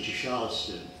Crofton to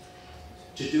Charleston.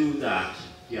 To do that,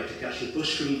 you have to catch the bus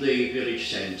from the village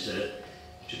centre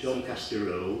to Doncaster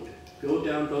Road, go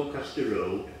down Doncaster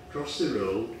Road, cross the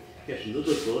road, get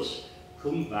another bus,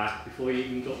 come back before you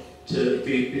even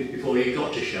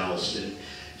got to Charleston.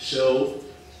 So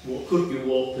what could be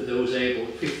walked for those able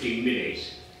 15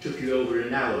 minutes took you over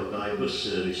an hour by bus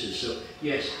services. So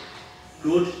yes,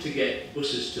 good to get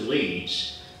buses to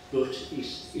Leeds, but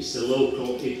it's the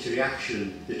local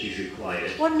interaction that is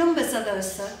required. What numbers are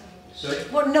those, sir? Sorry?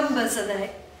 What numbers are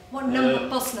they? What number,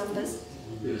 bus numbers?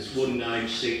 There's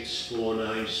 196,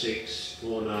 496,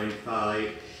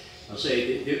 495. I'll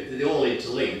say they're all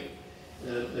interlinked.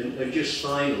 And just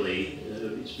finally,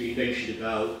 it's been mentioned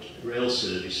about rail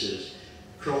services.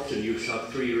 Crofton used to have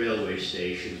 3 railway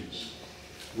stations.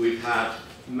 We've had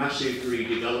massive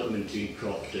redevelopment in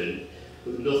Crofton,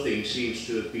 but nothing seems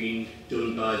to have been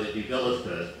done by the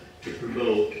developer to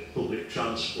promote public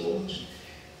transport.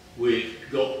 We've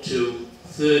got to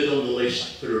 3rd on the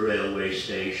list for a railway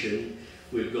station.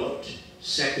 We've got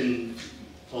 2nd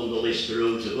on the list for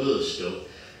loads of other stuff,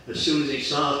 as soon as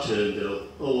it's our turn though,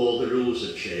 all the rules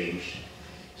have changed.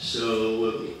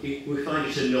 So we find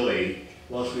it annoying,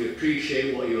 whilst we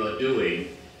appreciate what you are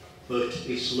doing, but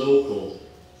it's local.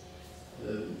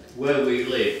 Where we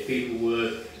live, people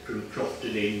work from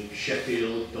Crofton in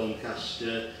Sheffield,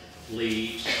 Doncaster,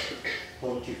 Leeds,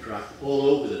 Pontefract, all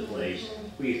over the place,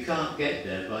 but you can't get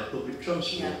there by public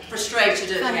transport. Yeah.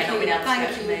 Frustrated at not being able to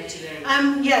get from A to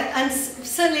B. Yeah, and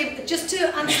certainly just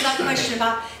to answer that question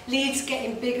about Leeds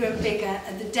getting bigger and bigger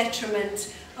at the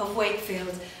detriment of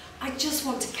Wakefield, I just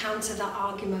want to counter that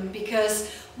argument,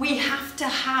 because we have to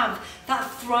have that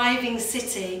thriving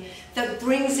city that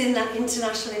brings in that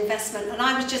international investment. And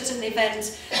I was just at an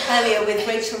event earlier with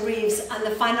Rachel Reeves and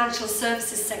the financial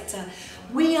services sector.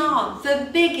 We are the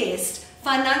biggest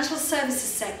financial services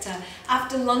sector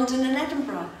after London and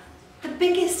Edinburgh, the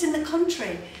biggest in the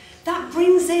country. That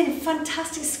brings in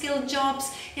fantastic skilled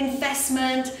jobs,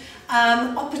 investment,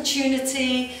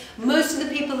 opportunity. Most of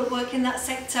the people that work in that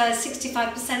sector,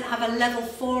 65%, have a level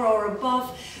 4 or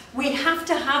above. We have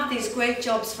to have these great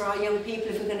jobs for our young people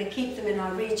if we're going to keep them in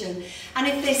our region. And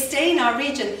if they stay in our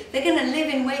region, they're going to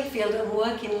live in Wakefield and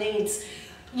work in Leeds.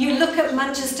 You look at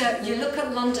Manchester, you look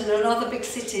at London and other big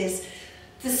cities,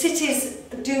 the cities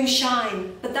do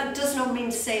shine, but that does not mean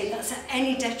to say that's at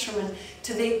any detriment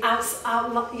to the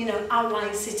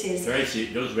outlying cities. Tracy,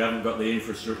 it does. We haven't got the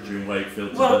infrastructure in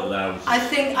Wakefield to build houses. I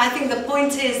think the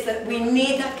point is that we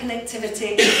need that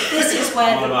connectivity. This is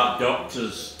where... What about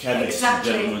doctors, chemists,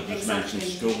 gentlemen just mentioned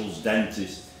schools,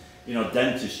 dentists? You know,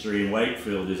 dentistry in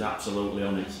Wakefield is absolutely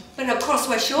on its... But across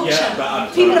West Yorkshire, yeah,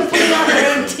 but people are pulling out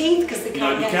their own teeth because they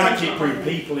can't you get can't keep putting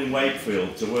people in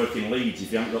Wakefield to work in Leeds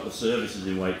if you haven't got the services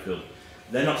in Wakefield.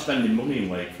 They're not spending money in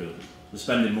Wakefield, they're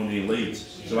spending money in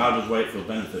Leeds. So how does Wakefield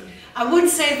benefit? I would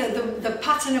say that the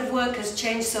pattern of work has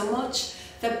changed so much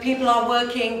that people are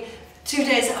working 2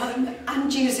 days at home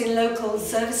and using local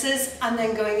services and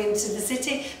then going into the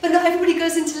city. But not everybody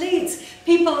goes into Leeds.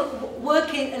 People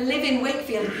work and live in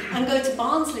Wakefield and go to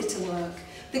Barnsley to work.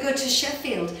 They go to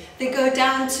Sheffield. They go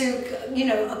down to, you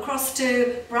know, across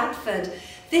to Bradford.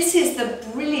 This is the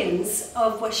brilliance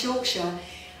of West Yorkshire.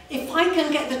 If I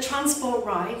can get the transport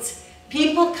right,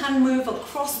 people can move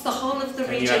across the whole of the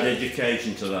region. Can you add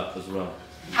education to that as well?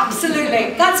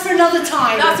 Absolutely. That's for another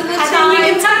time. That's another time. I think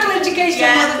we can tackle education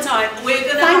another time. We're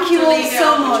going to Thank you all leave it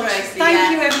so on much. Tracy,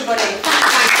 Thank you, everybody.